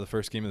us the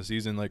first game of the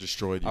season, like,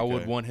 destroyed UK. I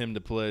would want him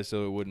to play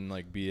so it wouldn't,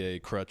 like, be a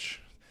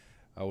crutch.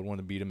 I would want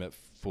to beat him at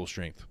full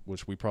strength,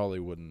 which we probably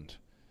wouldn't.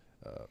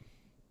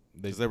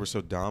 Because they were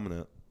so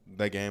dominant.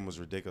 That game was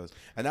ridiculous.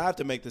 And I have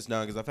to make this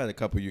known because I've had a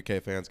couple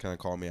UK fans kind of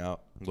call me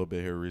out a little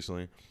bit here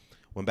recently.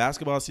 When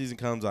basketball season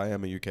comes, I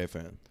am a UK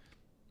fan.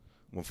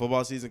 When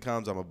football season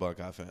comes, I'm a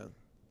Buckeye fan.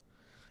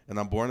 And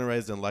I'm born and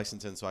raised in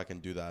Lexington, so I can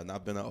do that. And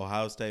I've been an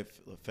Ohio State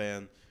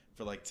fan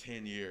for like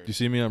 10 years. You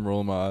see me? I'm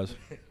rolling my eyes.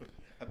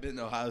 I've been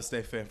an Ohio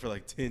State fan for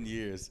like 10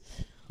 years.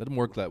 Let them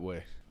work that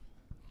way.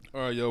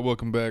 All right, yo,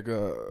 welcome back.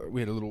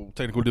 We had a little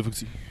technical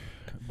difficulty,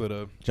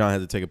 but John had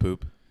to take a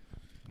poop.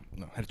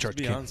 No, I had to charge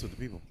the camera. Be honest with the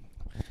people.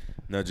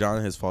 No,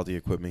 John has faulty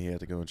equipment. He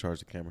had to go and charge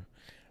the camera.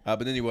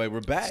 But anyway,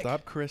 we're back.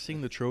 Stop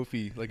caressing the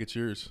trophy like it's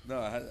yours. No,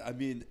 I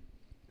mean,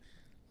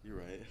 you're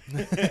right.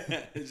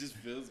 It just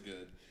feels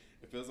good.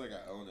 It feels like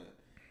I own it.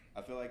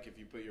 I feel like if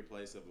you put your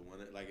place up and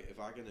win it, like if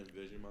I can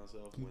envision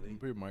myself winning.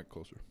 Put your mic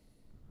closer.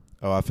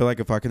 Oh, I feel like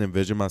if I can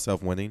envision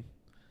myself winning,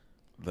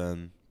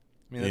 then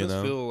I mean, that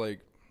does feel like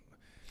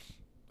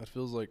that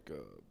feels like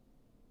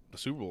the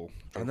Super Bowl.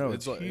 I know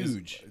it's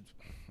huge.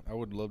 I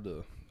would love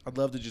to. I'd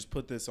love to just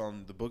put this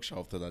on the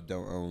bookshelf that I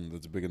don't own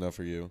that's big enough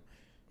for you,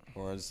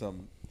 or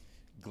some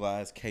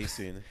glass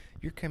casing.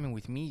 You're coming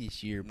with me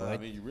this year, bud. I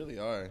mean, you really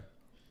are.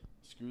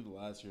 Screw the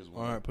last year's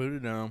one. All right, put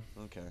it down.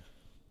 Okay.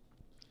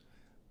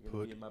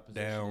 Put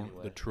down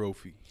the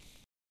trophy.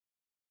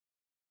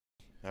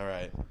 All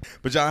right.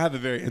 But, John, I have a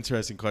very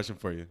interesting question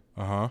for you.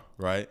 Uh-huh.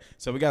 Right?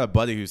 So we got a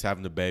buddy who's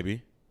having a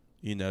baby.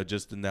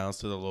 Just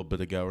announced it a little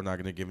bit ago. We're not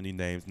going to give any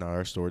names, not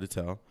our story to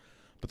tell.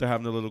 But they're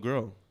having a little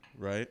girl,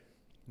 right?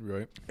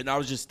 Right. And I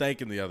was just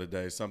thinking the other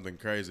day something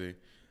crazy.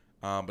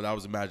 But I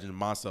was imagining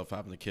myself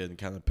having a kid and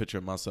kind of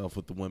picturing myself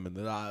with the women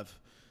that I've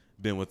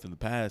been with in the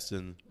past.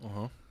 And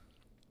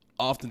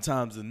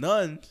oftentimes the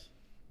none,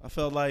 I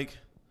felt like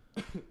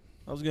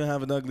I was going to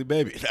have an ugly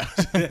baby.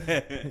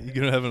 You're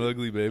going to have an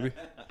ugly baby?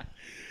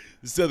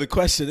 So the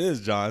question is,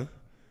 John,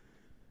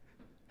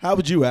 how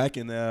would you act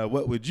and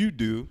what would you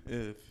do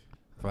if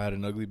I had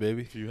an ugly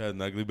baby? If you had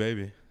an ugly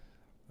baby.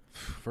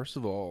 First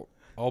of all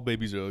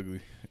babies are ugly,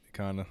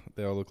 kind of.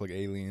 They all look like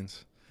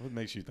aliens. What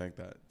makes you think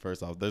that?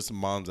 First off, there's some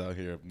moms out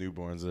here of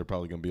newborns that are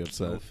probably going to be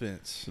upset. No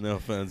offense. No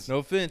offense. No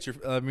offense.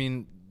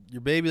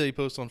 Your baby that you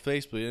post on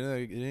Facebook,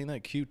 it ain't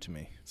that cute to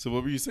me. So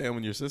what were you saying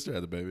when your sister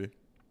had a baby?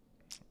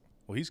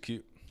 Well, he's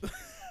cute.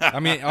 I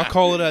mean, I'll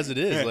call it as it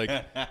is.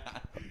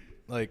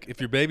 Like if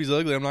your baby's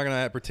ugly, I'm not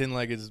going to pretend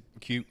like it's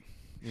cute,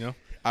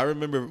 I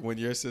remember when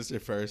your sister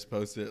first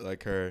posted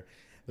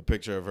the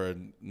picture of her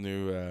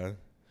new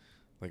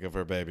of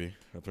her baby,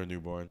 of her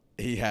newborn.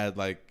 He had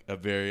like a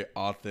very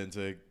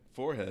authentic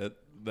forehead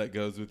that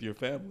goes with your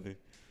family.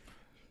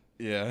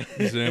 Yeah.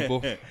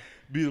 Example.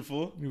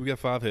 Beautiful. We got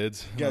 5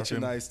 heads. Got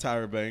your nice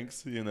Tyra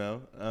Banks,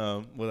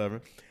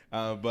 whatever.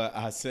 But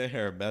I sent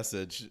her a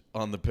message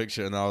on the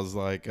picture, and I was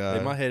like,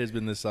 Hey, my head has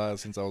been this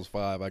size since I was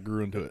 5. I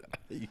grew into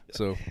it.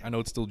 So I know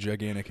it's still a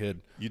gigantic head.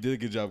 you did a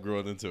good job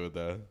growing into it,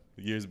 though.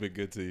 The year's been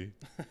good to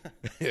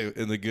you.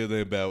 In the good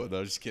and bad.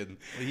 No, just kidding.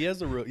 He has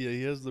the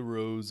he has the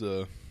rose.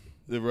 The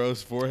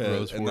rose forehead.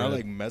 Rose and I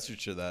forehead.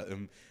 messaged her that.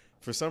 And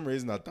for some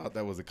reason, I thought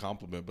that was a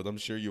compliment, but I'm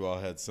sure you all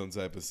had some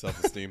type of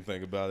self-esteem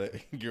thing about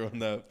it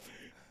growing up.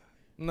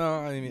 No,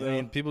 I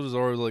mean, people just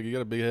always like, you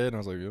got a big head. And I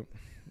was like, yep,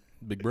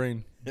 big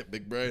brain.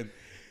 Big brain.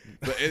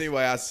 But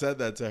anyway, I said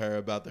that to her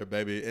about their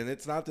baby. And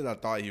it's not that I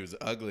thought he was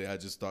ugly. I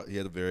just thought he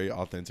had a very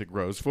authentic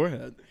rose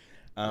forehead.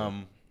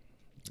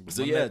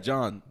 So, yeah,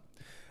 John,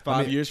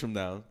 5 years from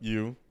now,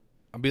 you.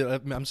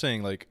 I'm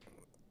saying, like,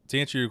 to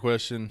answer your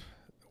question,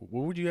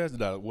 what would you ask?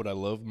 Would I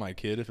love my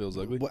kid if it was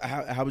ugly?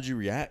 How would you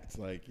react?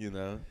 Like, you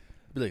know.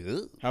 I'd be like,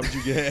 ugh. How would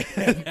you get?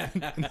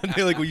 And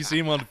then, like, when you see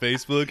him on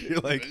Facebook,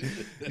 you're like,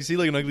 you see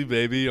like an ugly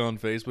baby on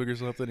Facebook or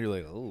something, you're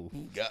like, oh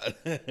God.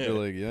 You're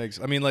like,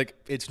 yikes. I mean, like,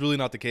 it's really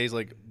not the case.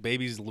 Like,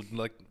 babies look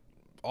like,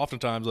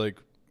 oftentimes, like,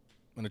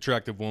 an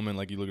attractive woman,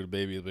 like, you look at a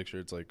baby in the picture,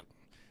 it's like,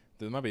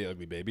 there might be an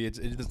ugly baby. It's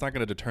not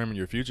going to determine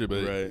your future,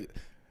 but Right.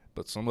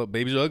 But some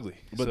babies are ugly.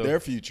 But So- their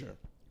future.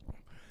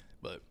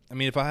 But I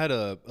mean, if I had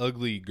a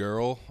ugly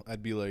girl,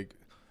 I'd be like,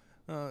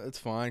 it's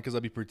fine because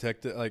I'd be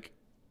protected. Like,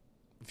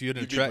 if you had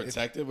an You'd be attractive,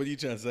 protected? What are you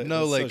trying to say?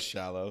 No, That's so like-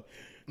 shallow.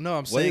 no, I'm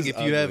What saying is if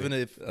you have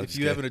ugly? if I'm you just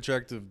have an kidding.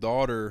 attractive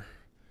daughter,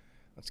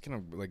 that's kind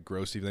of like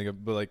gross to think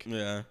of, but like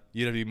Yeah.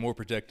 you'd have to be more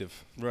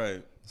protective.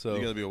 Right. So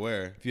you got to be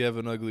aware. if you have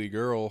an ugly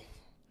girl,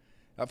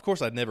 of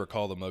course I'd never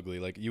call them ugly.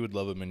 Like, you would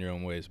love them in your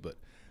own ways, but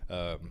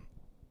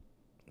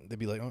they'd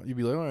be like, you'd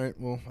be like, all right,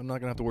 well, I'm not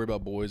gonna have to worry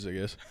about boys, I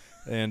guess.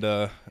 And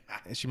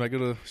she might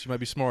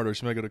be smarter.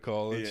 She might go to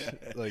college.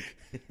 Yeah. Like,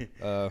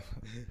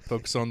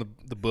 focus on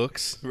the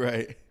books.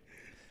 Right.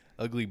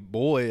 Ugly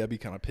boy, I'd be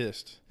kind of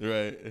pissed.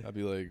 Right. I'd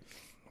be like,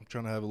 I'm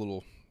trying to have a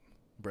little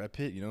Brad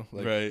Pitt, you know,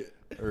 like, Right.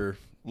 or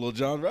Little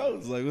John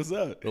Rose. Like, what's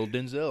up? little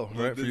Denzel,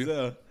 Little right? For you.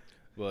 Denzel.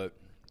 But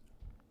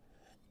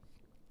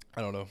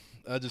I don't know.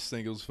 I just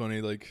think it was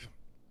funny. Like,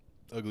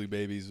 ugly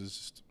babies was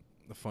just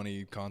a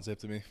funny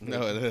concept to me.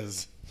 No, it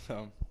is.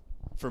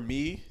 For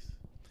me,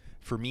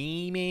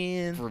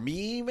 man,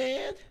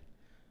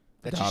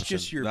 that's Adoption.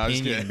 just your No, I'm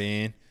just opinion, kidding.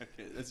 man.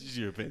 okay, that's just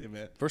your opinion,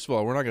 man. First of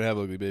all, we're not gonna have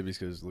ugly babies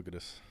because look at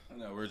us.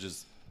 No, we're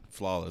just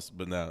flawless.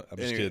 But no, I'm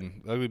just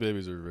kidding. Ugly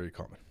babies are very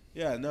common.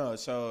 Yeah, no.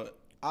 So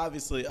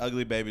obviously,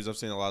 ugly babies. I've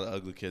seen a lot of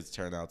ugly kids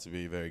turn out to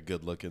be very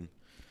good looking.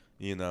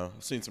 You know,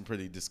 I've seen some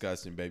pretty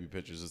disgusting baby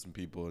pictures of some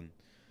people, and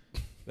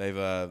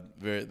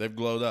they've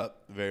glowed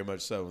up very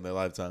much so in their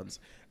lifetimes.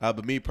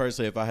 But me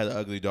personally, if I had an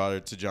ugly daughter,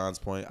 to John's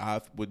point,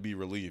 I would be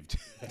relieved.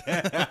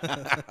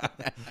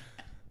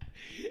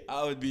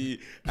 I would be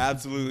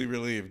absolutely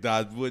relieved.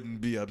 I wouldn't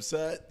be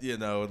upset. You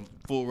know,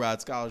 full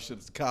ride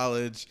scholarships to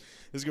college.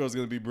 This girl's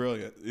gonna be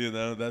brilliant. You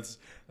know, that's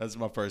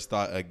my first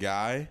thought. A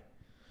guy,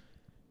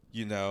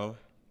 you know,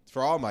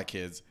 for all my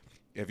kids,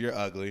 if you're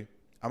ugly,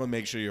 I'm gonna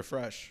make sure you're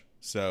fresh.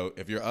 So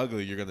if you're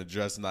ugly, you're gonna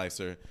dress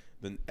nicer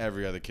than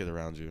every other kid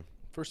around you.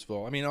 First of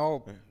all, I mean,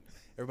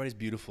 everybody's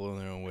beautiful in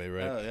their own way,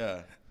 right? Oh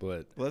yeah.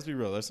 But Let's be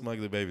real. There's some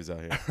ugly babies out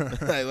here.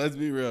 Hey, let's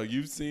be real.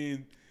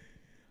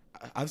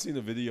 I've seen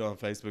a video on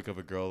Facebook of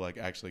a girl like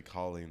actually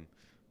calling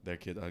their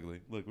kid ugly.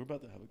 Look, we're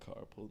about to have a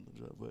car pulled in the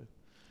driveway.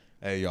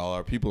 Hey, y'all,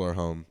 our people are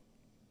home.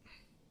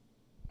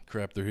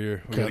 crap, they're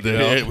here. We Crap, gotta they're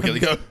get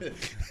here. out.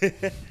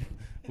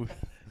 We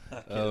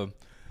gotta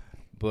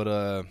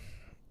go.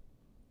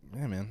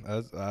 Yeah, man,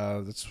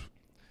 that's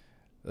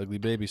ugly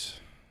babies.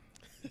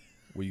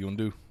 What are you gonna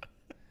do?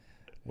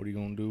 What are you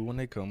gonna do when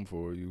they come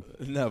for you?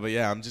 No, but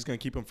yeah, I'm just gonna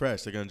keep them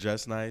fresh. They're gonna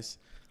dress nice,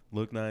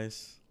 look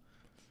nice.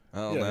 I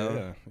don't know.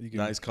 Yeah. You can,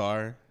 Nice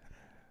car.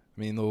 I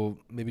mean, they'll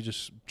maybe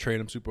just train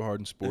them super hard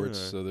in sports,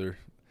 Yeah. so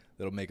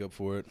that'll make up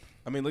for it.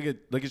 I mean, look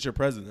at your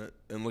president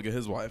and look at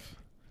his wife.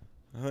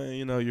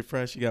 You know, you're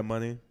fresh. You got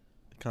money.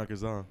 It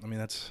conquers all. I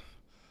mean,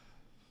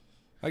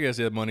 I guess,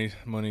 yeah, money's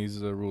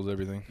rules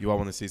everything. You all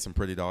want to see some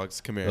pretty dogs?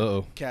 Come here.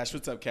 Uh-oh. Cash,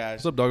 what's up, Cash?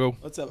 What's up, doggo?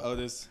 What's up,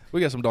 Otis?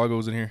 We got some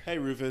doggos in here. Hey,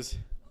 Rufus.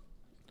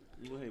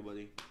 Hey,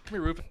 buddy. Come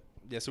here, Rupert.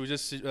 Yeah, so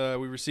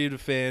we received a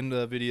fan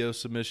video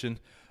submission.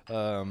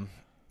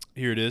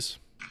 Here it is.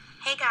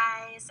 Hey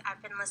guys,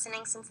 I've been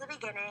listening since the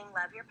beginning.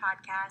 Love your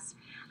podcast.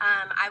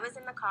 I was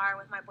in the car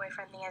with my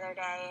boyfriend the other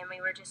day, and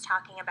we were just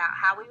talking about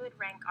how we would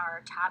rank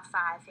our top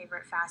 5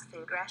 favorite fast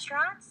food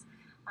restaurants.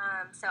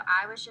 So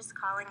I was just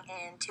calling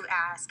in to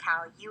ask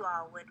how you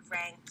all would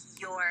rank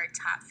your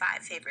top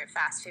 5 favorite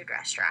fast food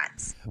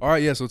restaurants. All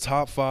right, yeah. So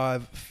top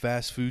 5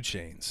 fast food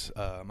chains.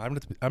 I'm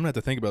gonna have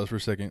to think about this for a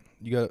second.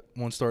 You got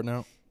one starting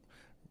out?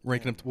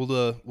 Ranking them.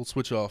 We'll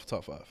switch off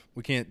top 5.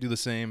 We can't do the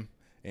same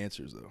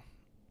answers though.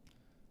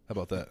 How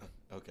about that?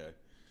 Okay.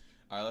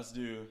 All right, let's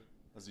do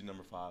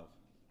number 5.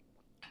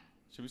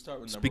 Should we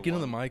start with number Speaking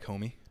 1? of the mic,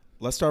 homie.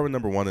 Let's start with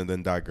number 1 and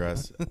then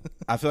digress.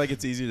 I feel like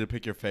it's easier to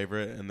pick your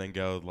favorite and then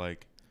go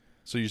like.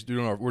 So we're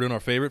doing our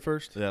favorite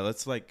first. Yeah,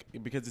 let's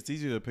because it's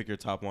easier to pick your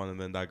top 1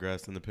 and then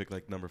digress than to pick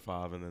like number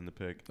 5 and then to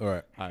pick All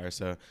right, higher.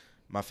 So,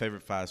 my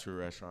favorite fast food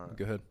restaurant.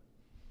 go ahead.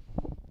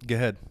 Go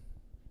ahead.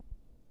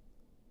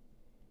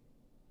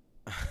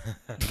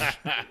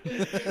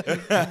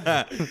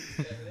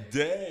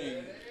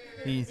 Dang.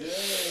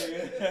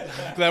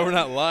 Glad we're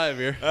not live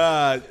here.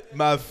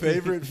 My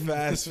favorite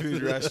fast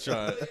food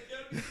restaurant.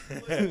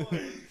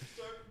 The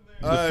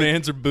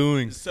fans are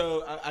booing.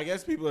 So I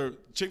guess people are.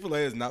 Chick-fil-A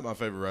is not my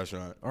favorite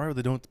restaurant. All right, well,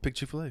 they don't pick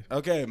Chick-fil-A.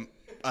 Okay,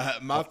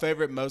 my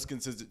favorite, most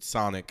consistent,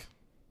 Sonic.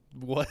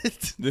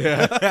 What?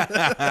 Yeah.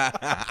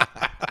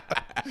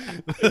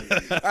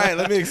 All right,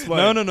 let me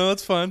explain. No,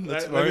 that's fine.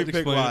 That's Let me pick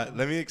explain why. it.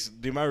 Let me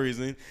do my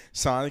reasoning.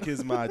 Sonic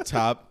is my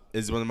top.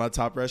 Is one of my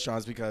top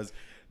restaurants because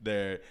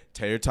their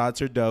tater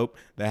tots are dope.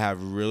 They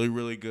have really,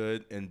 really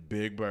good and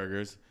big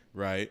burgers.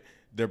 Right.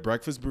 Their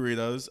breakfast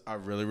burritos are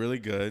really, really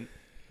good.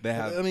 They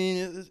have. I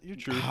mean, you're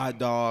true. Hot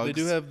dogs. They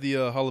do have the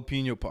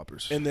jalapeno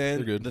poppers. And They're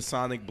then good. the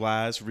Sonic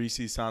Blast,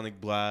 Reese's Sonic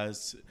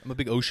Blast. I'm a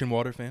big Ocean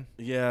Water fan.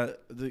 Yeah,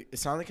 the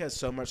Sonic has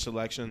so much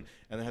selection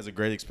and it has a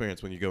great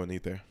experience when you go and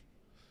eat there.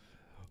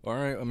 All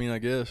right, I mean, I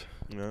guess.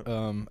 Yeah.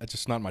 It's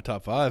just not in my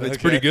top 5. It's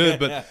Okay. pretty good,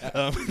 but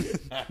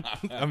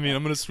I mean,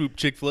 I'm gonna swoop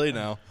Chick-fil-A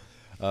now.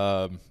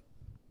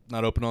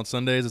 Not open on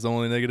Sundays is the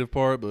only negative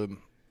part, but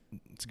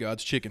it's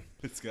God's chicken.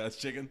 It's God's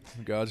chicken.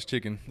 God's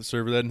chicken. They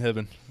serve that in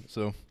heaven.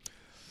 So All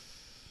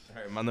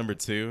right, my number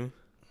 2.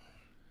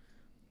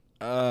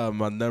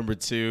 My number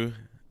 2,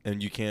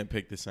 and you can't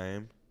pick the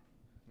same.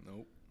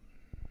 nope.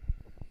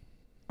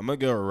 I'm gonna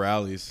go with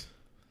Rallies.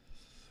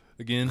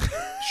 Again,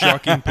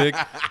 shocking pick.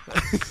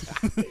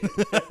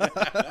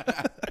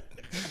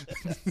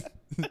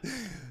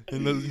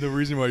 And the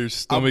reason why your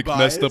stomach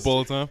messed up biased.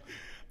 all the time.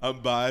 I'm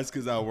biased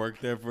because I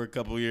worked there for a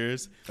couple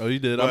years. Oh, you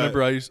did. But- I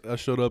remember I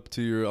showed up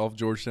to your off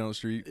Georgetown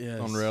Street Yes.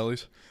 on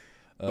Rallies.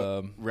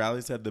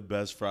 Rallies had the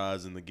best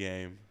fries in the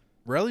game.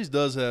 Rallies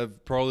does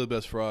have probably the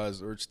best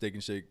fries, or Steak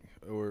and Shake,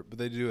 but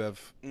they do have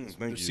Thank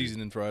their you.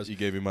 seasoned fries. You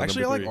gave me my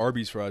Actually, I number like 3.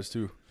 Arby's fries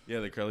too. Yeah,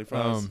 the curly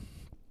fries. Um,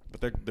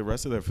 But the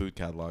rest of their food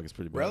catalog is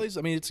pretty bad. Rallies,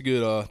 I mean, it's a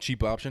good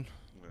cheap option.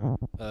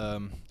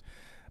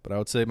 But I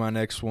would say my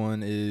next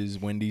one is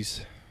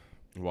Wendy's.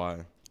 Why?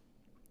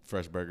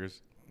 Fresh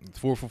burgers.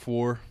 4 for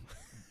 $4,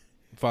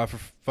 5 for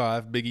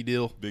 $5, biggie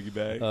deal. Biggie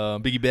bag.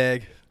 Biggie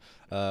bag.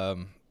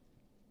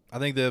 I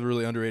think they have a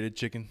really underrated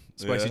spicy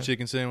Yeah.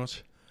 chicken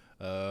sandwich.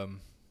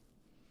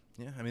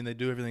 Yeah, I mean, they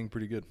do everything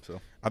pretty good.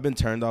 So I've been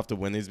turned off to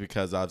Wendy's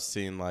because I've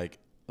seen like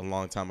a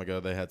long time ago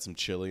they had some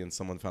chili and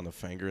someone found a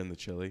finger in the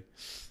chili.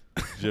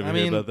 Did you ever I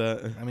mean- hear about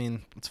that? I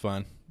mean, it's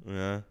fine.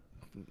 Yeah.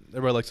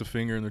 Everybody likes a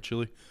finger in their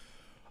chili.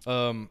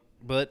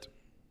 But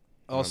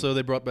also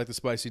they brought back the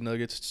spicy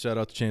nuggets. Shout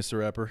out to Chance the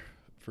Rapper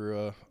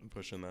for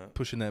Pushing that.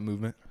 pushing that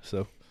movement.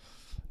 So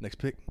next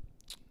pick.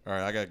 All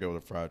right, I gotta go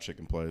with a fried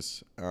chicken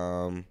place.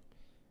 Can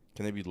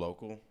they be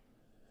local?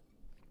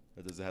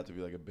 Or does it have to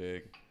be like a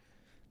big?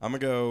 I'm gonna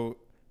go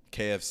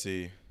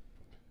KFC.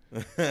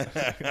 All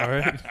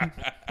right.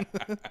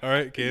 All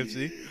right,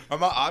 KFC. Are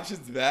my options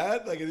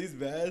bad? Like, are these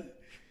bad?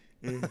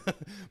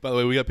 By the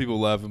way, we got people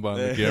laughing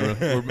behind the camera.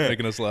 We're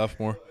making us laugh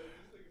more.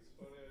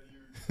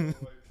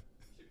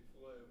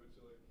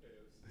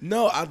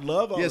 No, I'd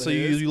love all Yeah, of so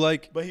his, you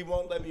like, but he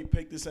won't let me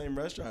pick the same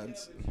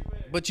restaurants.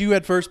 but you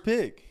had first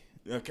pick.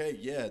 Okay,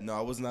 yeah, no,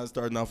 I was not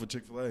starting off with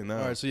Chick-fil-A. No.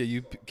 All right, so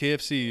yeah,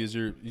 KFC is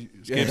your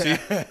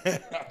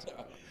KFC.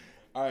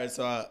 All right,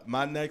 so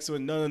my next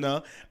one,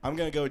 no. I'm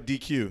going to go with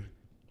DQ.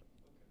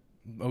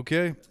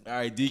 Okay, All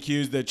right,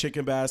 DQ's their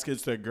chicken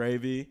baskets, their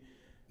gravy.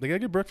 they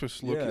got good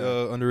breakfast. Look,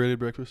 Yeah. underrated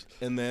breakfast.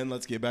 And then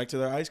let's get back to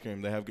their ice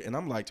cream. They have, and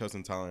I'm lactose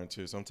intolerant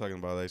too, so I'm talking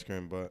about ice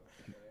cream. But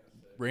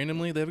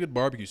Randomly, they have a good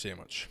barbecue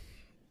sandwich.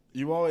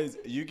 you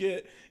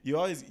get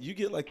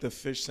like the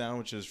fish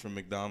sandwiches from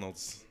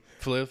McDonald's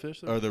Filet of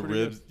fish or the pretty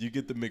ribs. good. You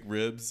get the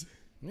McRibs.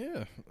 Yeah,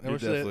 I You're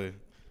would say that. definitely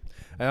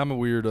I'm a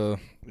weird.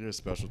 you're a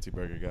specialty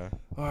burger guy.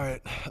 All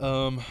right.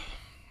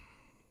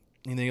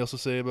 Anything else to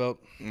say about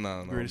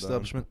No, great I'm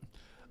establishment?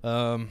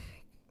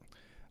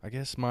 I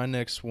guess my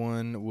next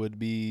one would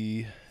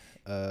be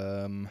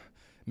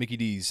Mickey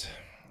D's.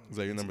 Is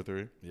that your number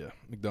 3? Yeah,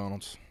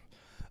 McDonald's.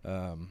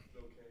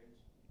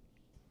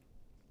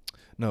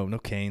 No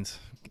Cane's.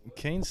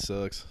 Cane's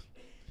sucks.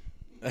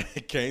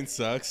 Kane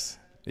sucks.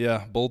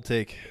 Yeah, bold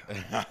take.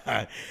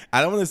 I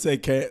don't want to say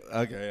Kane.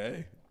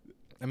 Okay.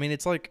 I mean,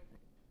 it's like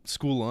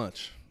school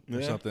lunch or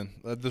Yeah. something.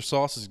 The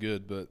sauce is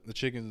good, but the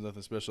chicken is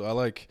nothing special. I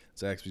like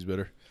Zaxby's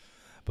better.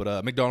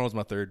 But McDonald's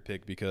my third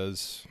pick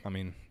because, I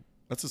mean,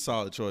 That's a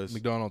solid choice.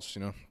 McDonald's,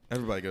 you know.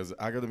 Everybody goes.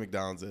 I go to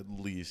McDonald's at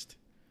least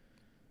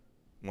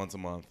once a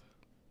month.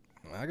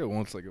 I go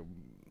once like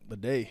a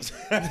day.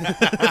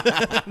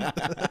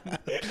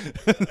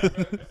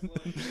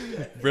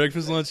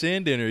 Breakfast, lunch,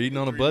 and dinner, eating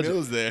on a 3 budget.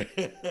 meals there.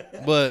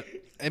 But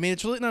I mean,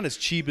 it's really not as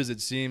cheap as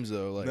it seems,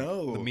 though. Like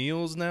No. the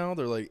meals now,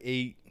 they're like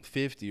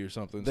 $8.50 or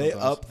something. They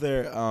sometimes. up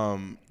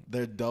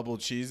their double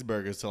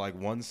cheeseburgers to like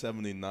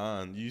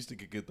 $1.79. You used to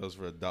get those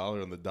for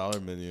 $1 on the dollar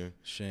menu.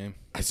 Shame.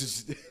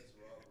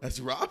 That's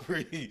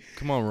robbery.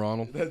 Come on,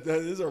 Ronald. That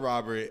is a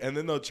robbery. And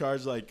then they'll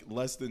charge like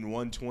less than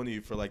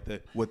 $1.20 for like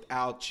the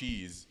without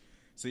cheese.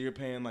 So you're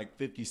paying like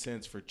 50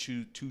 cents for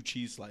two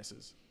cheese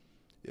slices.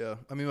 Yeah,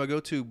 I mean, I go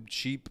to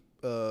cheap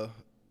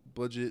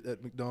budget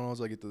at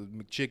McDonald's. I get the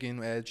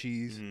McChicken, add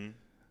cheese,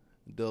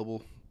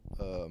 double,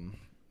 and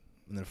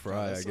then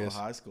fry. That's I so guess.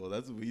 high school.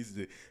 That's what we used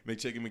to do.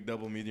 McChicken,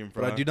 McDouble, medium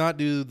fry. But I do not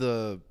do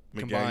the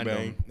combine McGangbang.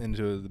 them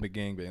into the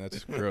McGangbang.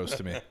 That's gross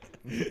to me.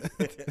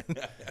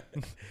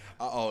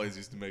 I always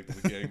used to make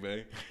the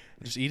gangbang.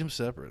 Just eat them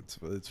separate.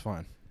 It's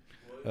fine.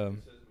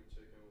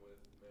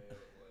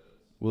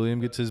 William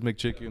gets his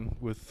McChicken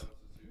with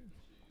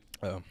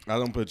I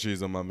don't put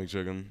cheese on my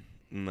McChicken.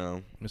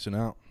 No. missing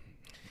out.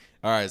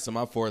 All right, so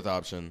my fourth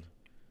option,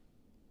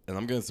 and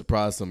I'm gonna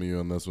surprise some of you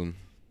on this one.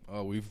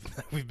 Oh, we've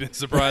been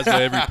surprised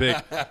by every pick.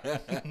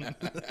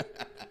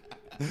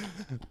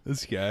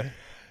 This guy.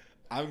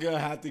 I'm gonna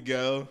have to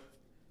go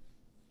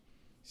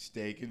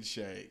Steak and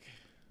Shake.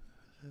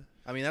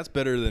 I mean, that's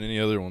better than any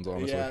other ones,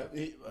 honestly. Yeah,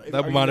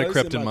 That might have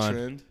crept in mind.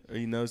 Trend? Are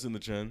you noticing the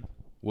trend?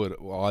 What,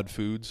 odd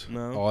foods?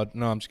 No. Odd?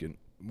 No, I'm just kidding.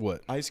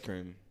 What? Ice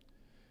cream.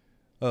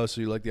 Oh,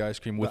 so you like the ice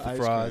cream with the ice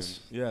fries?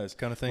 cream. Yes.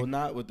 Kind of thing? Well,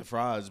 not with the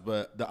fries,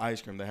 but the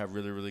ice cream. They have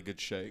really, really good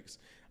shakes.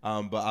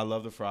 But I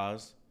love the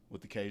fries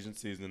with the Cajun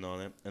seasoning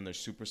on it, and they're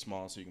super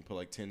small, so you can put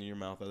like 10 in your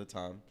mouth at a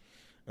time.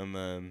 And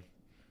then,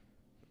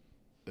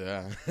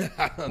 yeah,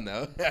 I don't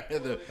know.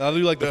 I do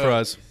like the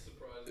fries.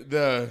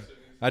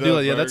 I do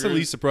like, yeah, that's the burgers,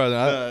 least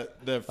surprising.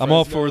 the I'm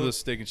all Fresno- for the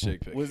steak and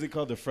shake pick. What is it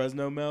called? The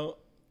Fresno melt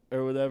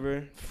or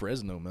whatever?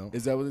 Fresno melt.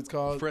 Is that what it's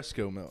called?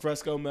 Fresco melt.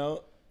 Fresco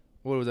melt?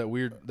 What was that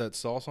weird, that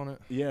sauce on it?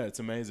 Yeah, it's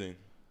amazing.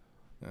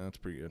 Yeah, that's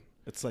pretty good.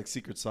 It's like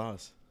secret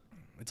sauce.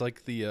 It's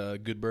like the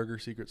Good Burger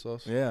secret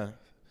sauce. Yeah.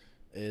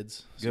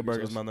 Ed's. Good secret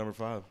Burger's sauce. my number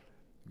 5.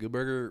 Good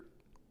Burger.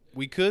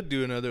 We could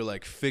do another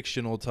like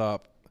fictional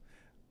top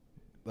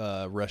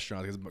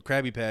restaurant because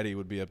Krabby Patty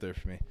would be up there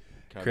for me.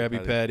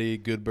 Krabby Patty,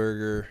 Good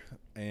Burger,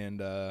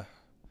 and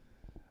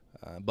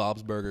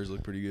Bob's Burgers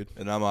look pretty good.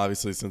 And I'm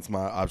obviously, since my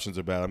options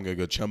are bad, I'm going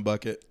to go Chum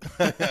Bucket.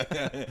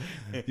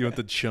 You want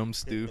the chum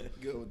stew?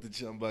 Go with the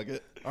Chum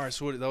Bucket. All right,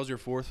 so that was your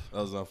fourth?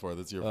 That was not 4.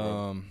 That's your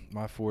 4.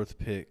 My fourth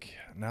pick.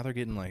 Now they're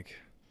getting like,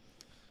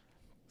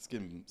 It's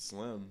getting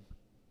slim.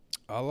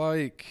 I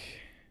like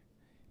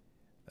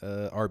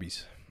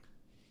Arby's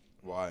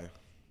Why?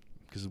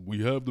 because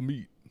we have the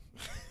meat.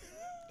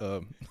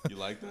 You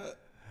like that?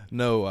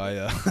 No,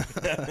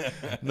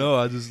 no,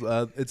 I just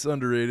it's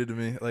underrated to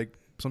me. Like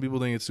some people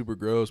think it's super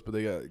gross, but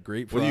they got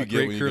great What do you fries, get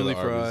when great you go curly to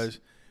Arby's?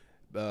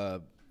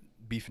 fries,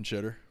 beef and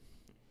cheddar,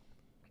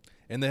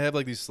 and they have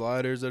like these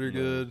sliders that are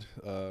good.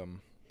 I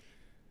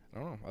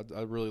don't know.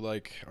 I really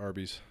like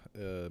Arby's.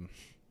 The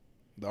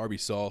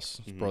Arby's sauce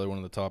is probably one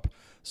of the top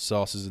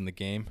sauces in the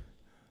game.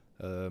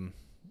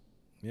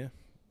 Yeah,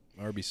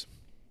 Arby's.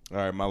 All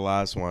right, my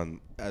last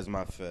one as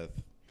my fifth.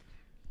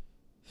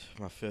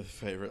 My fifth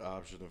favorite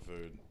option of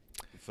food.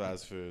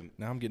 Fast food.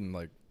 Now I'm getting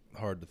like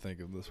hard to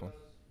think of this one.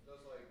 That's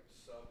like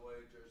Subway,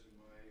 Jersey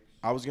Mike's,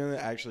 I was going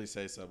to actually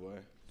say Subway.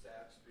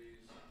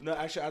 Zaxby's. No,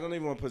 actually, I don't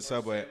even want to put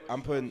Subway.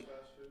 I'm putting...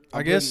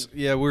 I guess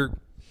yeah,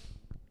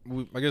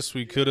 I guess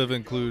we could have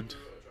included.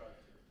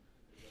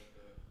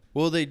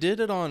 Well, they did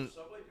it on.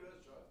 Subway do has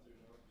drive-through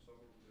now. Some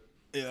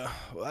of them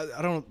do. Yeah,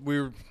 I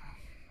don't.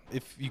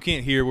 If you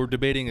can't hear, we're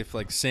debating if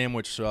like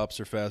sandwich shops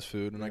are fast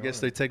food, and I guess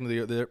they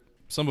technically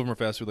some of them are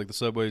fast food, like the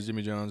Subways,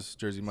 Jimmy John's,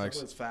 Jersey Mike's.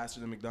 Subway's faster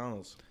than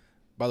McDonald's.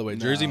 By the way, No.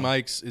 Jersey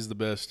Mike's is the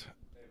best.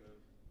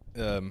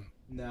 No.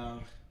 He's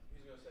gonna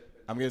say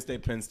I'm going to stay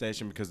Penn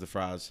Station because of the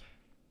fries.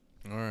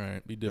 All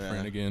right, be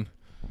different Yeah. again.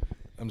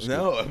 I'm just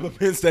No, but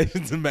Penn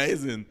Station's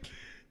amazing.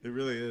 It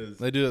really is.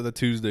 They do the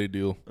Tuesday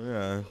deal.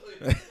 Yeah.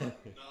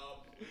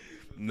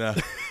 No.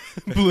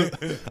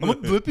 I'm a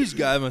Blippi's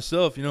guy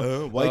myself, you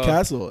know. White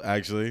Castle,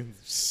 actually.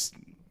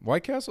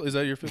 White Castle, is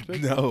that your fifth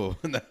pick? No.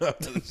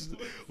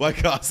 White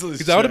Castle is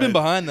Because I would have been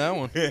trash. behind that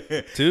one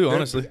too,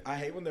 honestly. I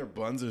hate when their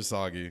buns are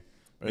soggy.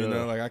 You Yeah.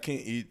 know, like I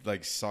can't eat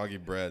like soggy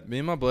bread. Me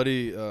and my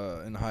buddy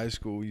in high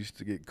school we used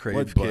to get crave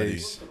What buddy?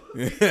 case.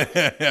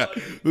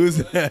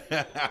 Who's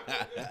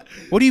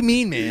What do you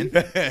mean, man?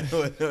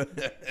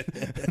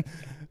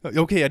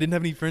 Okay, I didn't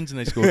have any friends in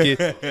high school.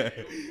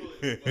 Okay.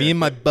 Me and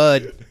my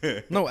bud.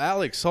 No,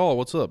 Alex Saul.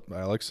 What's up,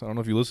 Alex? I don't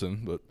know if you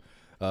listen, but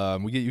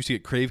we used to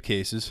get crave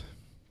cases.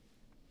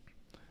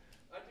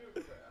 I do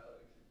remember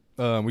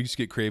Alex. We used to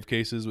get crave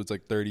cases with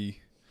like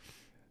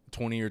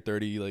 20 or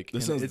 30. Like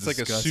This and sounds it's like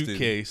a disgusting.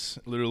 suitcase,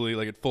 literally.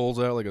 Like it folds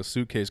out like a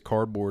suitcase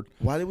cardboard.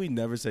 Why did we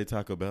never say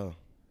Taco Bell?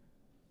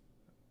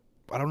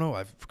 I don't know.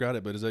 I forgot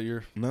it, but is that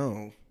your?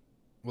 No.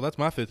 Well, that's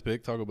my fifth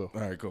pick, Taco Bell.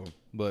 All right, cool.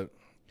 But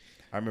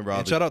I remember all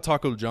and the shout out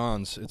Taco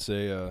John's. It's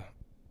a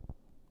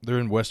they're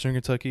in Western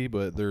Kentucky,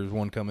 but there's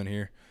one coming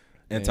here.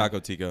 and Taco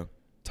Tico.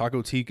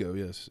 Taco Tico,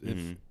 yes.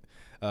 Mhm.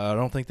 I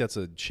don't think that's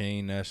a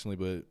chain nationally,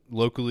 but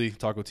locally,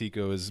 Taco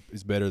Tico is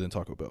better than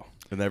Taco Bell.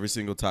 And every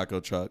single taco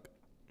truck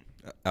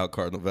out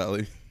Cardinal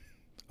Valley.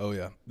 Oh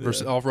yeah, Yeah.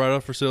 Right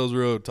off for Sales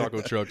Road,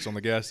 taco trucks on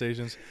the gas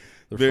stations.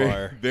 They're Very,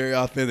 fire. very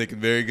authentic and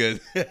very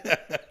good.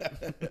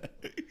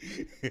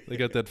 They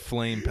got that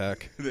flame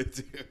pack. They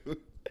do. It'll-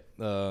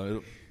 More of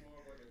like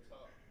a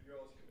top. You're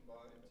always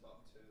combining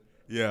top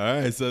 10. Yeah,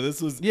 all right. So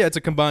this was Yeah, it's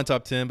a combined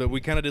top 10, but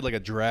we kind of did like a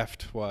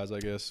draft wise, I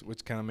guess,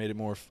 which kind of made it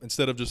more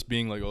instead of just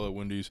being like, oh,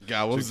 Wendy's.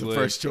 God, what was the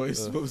Chick-fil-A, first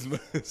choice? What was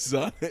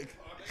Sonic?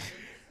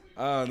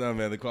 I don't know,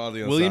 man. The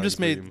quality on William Sonic's just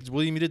made pretty-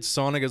 William. You did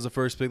Sonic as the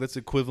first pick. That's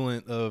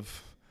equivalent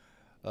of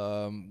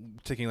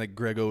taking like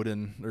Greg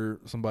Oden or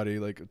somebody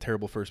like a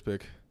terrible first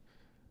pick.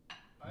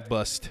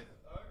 Bust.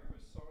 I agree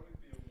with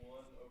Sonic being 1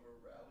 over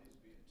Rallies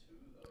being 2,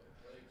 though.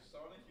 Like,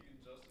 Sonic, you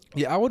can justify.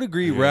 Yeah, I would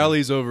agree. Yeah.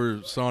 Rallies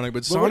over Sonic,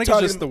 but But we're Sonic is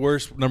talking- just the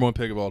worst number 1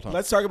 pick of all time.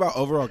 Let's talk about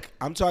overall.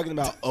 I'm talking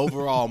about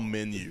overall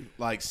menu.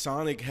 Like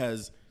Sonic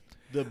has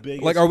the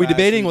biggest. Like, are we fast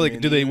debating food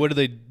like menu. what do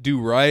they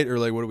do right or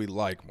like what do we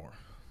like more?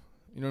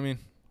 You know what I mean?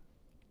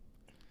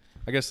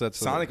 I guess that's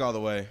Sonic all the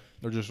way.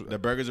 They're just The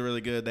burgers are really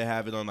good. They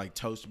have it on like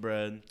toast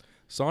bread.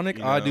 Sonic.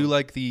 you I know. do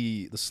like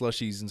the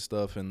slushies and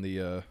stuff and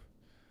the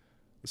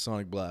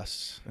Sonic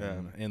Blasts Yeah.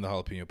 and the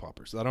jalapeno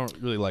poppers. I don't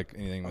really like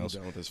anything I'm else.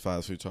 done with this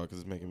fast food talk because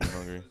it's making me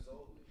hungry.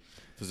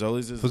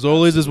 Fazoli's is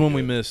Fazoli's is one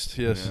we absolutely missed.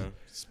 Yes. good. Yeah.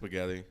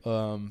 Spaghetti.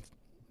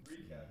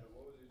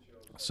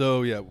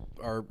 So yeah,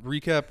 our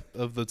recap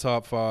of the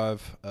top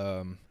 5: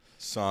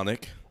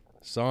 Sonic.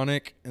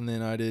 Sonic, and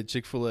then I did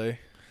Chick-fil-A,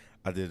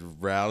 I did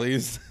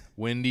Rallies.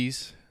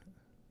 Wendy's.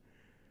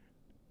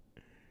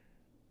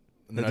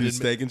 And I then did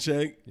Steak and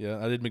Shake.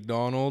 I did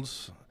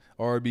McDonald's,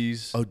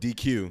 Arby's, Oh,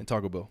 DQ. and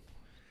Taco Bell.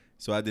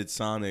 So I did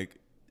Sonic,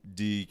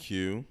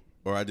 DQ,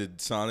 or I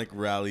did Sonic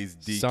Rallies,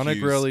 DQ,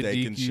 Sonic Rally, Steak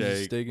DQ, and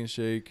Shake. Steak and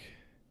Shake.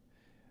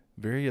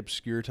 Very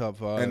obscure top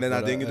 5. And then I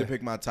but didn't get to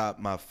pick my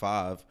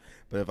 5.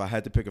 But if I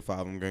had to pick a 5,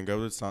 I'm going to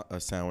go to a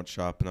sandwich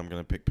shop and I'm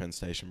going to pick Penn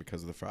Station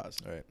because of the fries.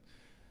 All right.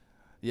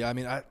 Yeah, I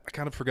mean, I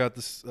kind of forgot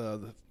this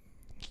the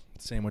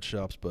sandwich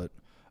shops, but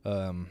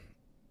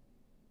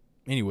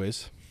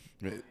anyways.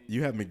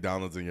 You have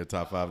McDonald's in your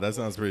top 5. That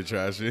sounds pretty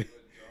trashy.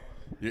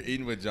 You're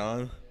eating with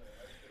John?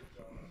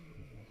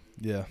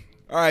 Yeah.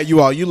 All right,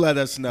 you let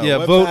us know. Yeah,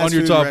 What vote fast on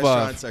your food top 5.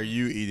 restaurants are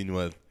you eating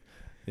with?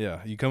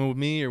 Yeah. You coming with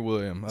me or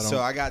William? So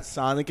I got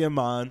Sonic in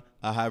mine.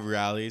 I have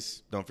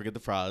Rallies. Don't forget the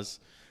fries.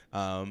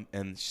 And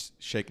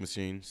Shake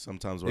Machine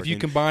sometimes working. you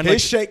combine, his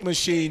like- Shake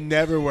Machine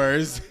never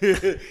works.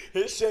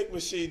 His Shake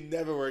Machine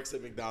never works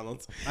at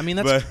McDonald's. I mean,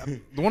 that's But-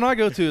 the one I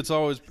go to. It's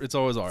always all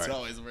right. It's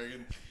always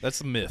working. That's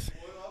the myth.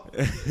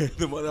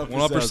 The one up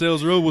One upper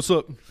sales road. What's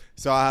up?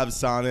 So I have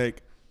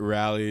Sonic,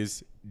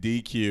 Rallies,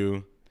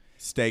 DQ,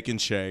 Steak and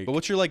Shake. But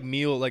what's your like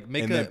meal? Like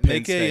make And a then Penn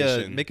make a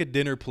Station. make a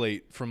dinner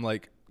plate from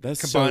like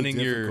That's so combining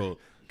difficult.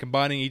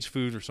 each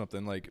food or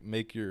something. Like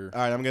make your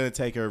All right, I'm gonna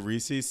take a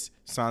Reese's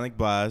Sonic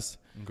Blast,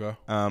 okay.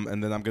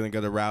 and then I'm gonna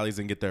go to Rallies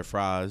and get their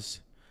fries,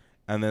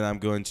 and then I'm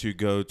going to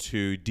go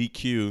to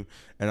DQ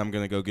and I'm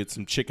gonna go get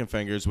some chicken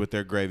fingers with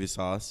their gravy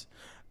sauce,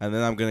 and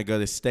then I'm gonna go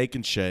to Steak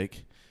and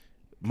Shake,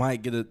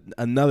 might get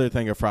another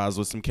thing of fries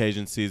with some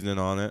Cajun seasoning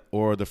on it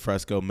or the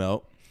Fresco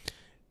melt,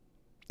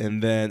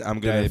 and then I'm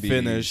gonna Diabetes.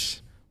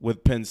 finish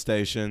with Penn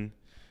Station,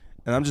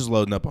 and I'm just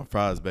loading up on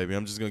fries, baby.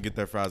 I'm just gonna get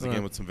their fries again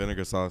Alright. with some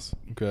vinegar sauce.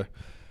 Okay.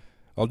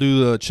 I'll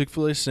do the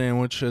Chick-fil-A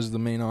sandwich as the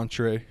main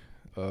entree.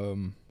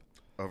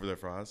 Over their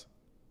fries.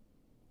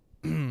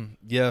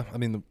 Yeah, I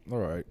mean, all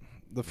right.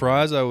 The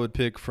fries I would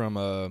pick from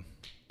what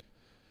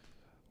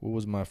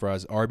was my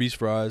fries? Arby's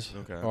fries.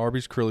 Okay.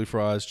 Arby's curly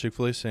fries,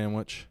 Chick-fil-A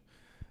sandwich,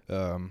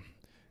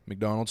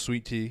 McDonald's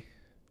sweet tea.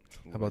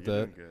 How about You're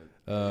that? doing good.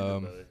 You're doing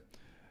Um, better.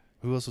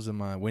 Who else was in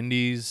mine?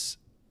 Wendy's,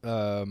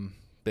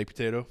 baked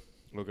potato,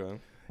 Okay.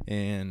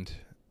 and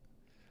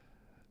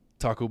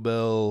Taco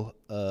Bell.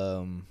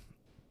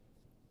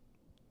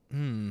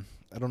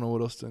 I don't know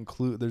what else to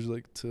include. There's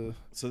like So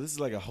this is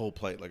like a whole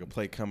plate, like a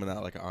plate coming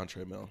out like an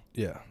entree meal.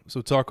 yeah.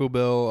 So Taco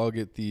Bell, I'll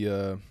get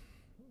the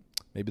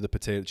maybe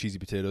the cheesy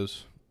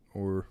potatoes,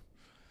 or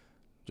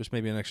just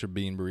maybe an extra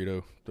bean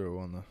burrito. Throw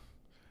on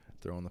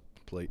the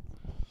plate.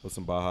 With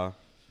some Baja.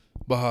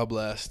 Baja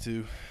Blast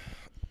too.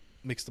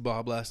 Mix the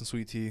Baja Blast and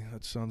sweet tea.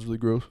 That sounds really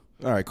gross.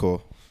 All right,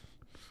 cool.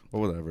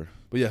 Well, whatever.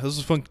 But yeah, this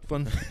was fun.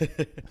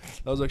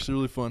 That was actually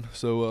really fun.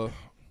 So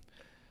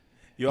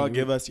You all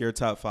give us your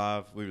top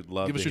 5. We would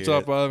love give to us your hear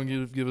top it. 5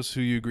 and give us who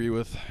you agree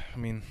with. I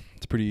mean,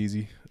 it's pretty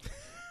easy.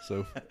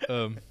 So,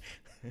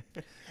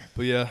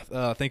 but yeah,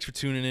 thanks for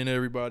tuning in,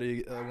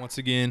 everybody. Once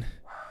again,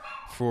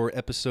 for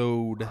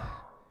episode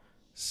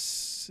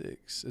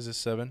 6. Is it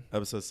 7?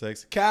 Episode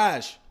 6.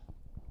 Cash,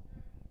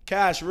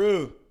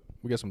 Rue,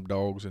 We got some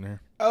dogs in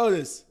here.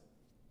 Otis.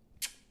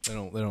 They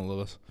don't love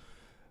us.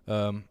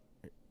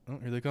 Oh,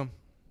 here they come.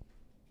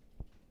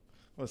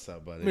 What's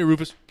up, buddy? Come here,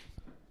 Rufus.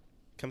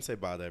 Come say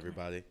bye to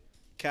everybody.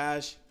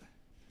 Cash,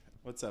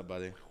 what's up,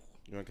 buddy?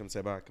 You want to come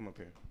say bye? Come up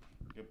here.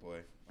 Good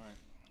boy.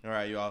 All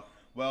right, you all.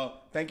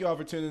 Well, thank you all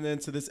for tuning in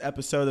to this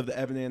episode of the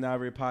Ebony and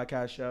Ivory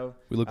podcast show.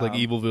 We look like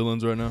evil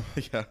villains right now.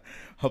 Yeah.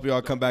 Hope you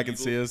all come back and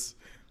see us.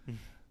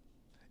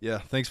 Yeah,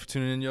 thanks for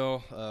tuning in,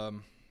 y'all.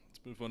 It's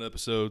been a fun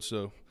episode, so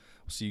we'll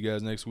see you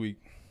guys next week.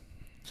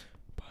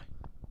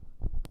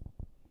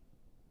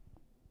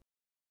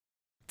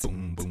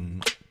 Boom,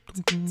 boom.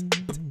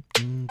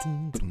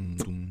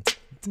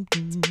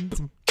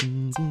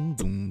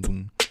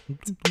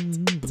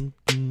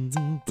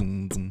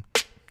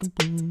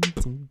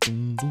 Boom,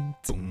 boom. boom,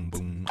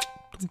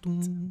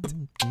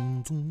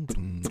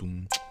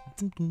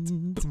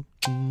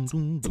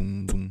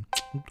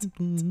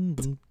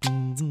 boom.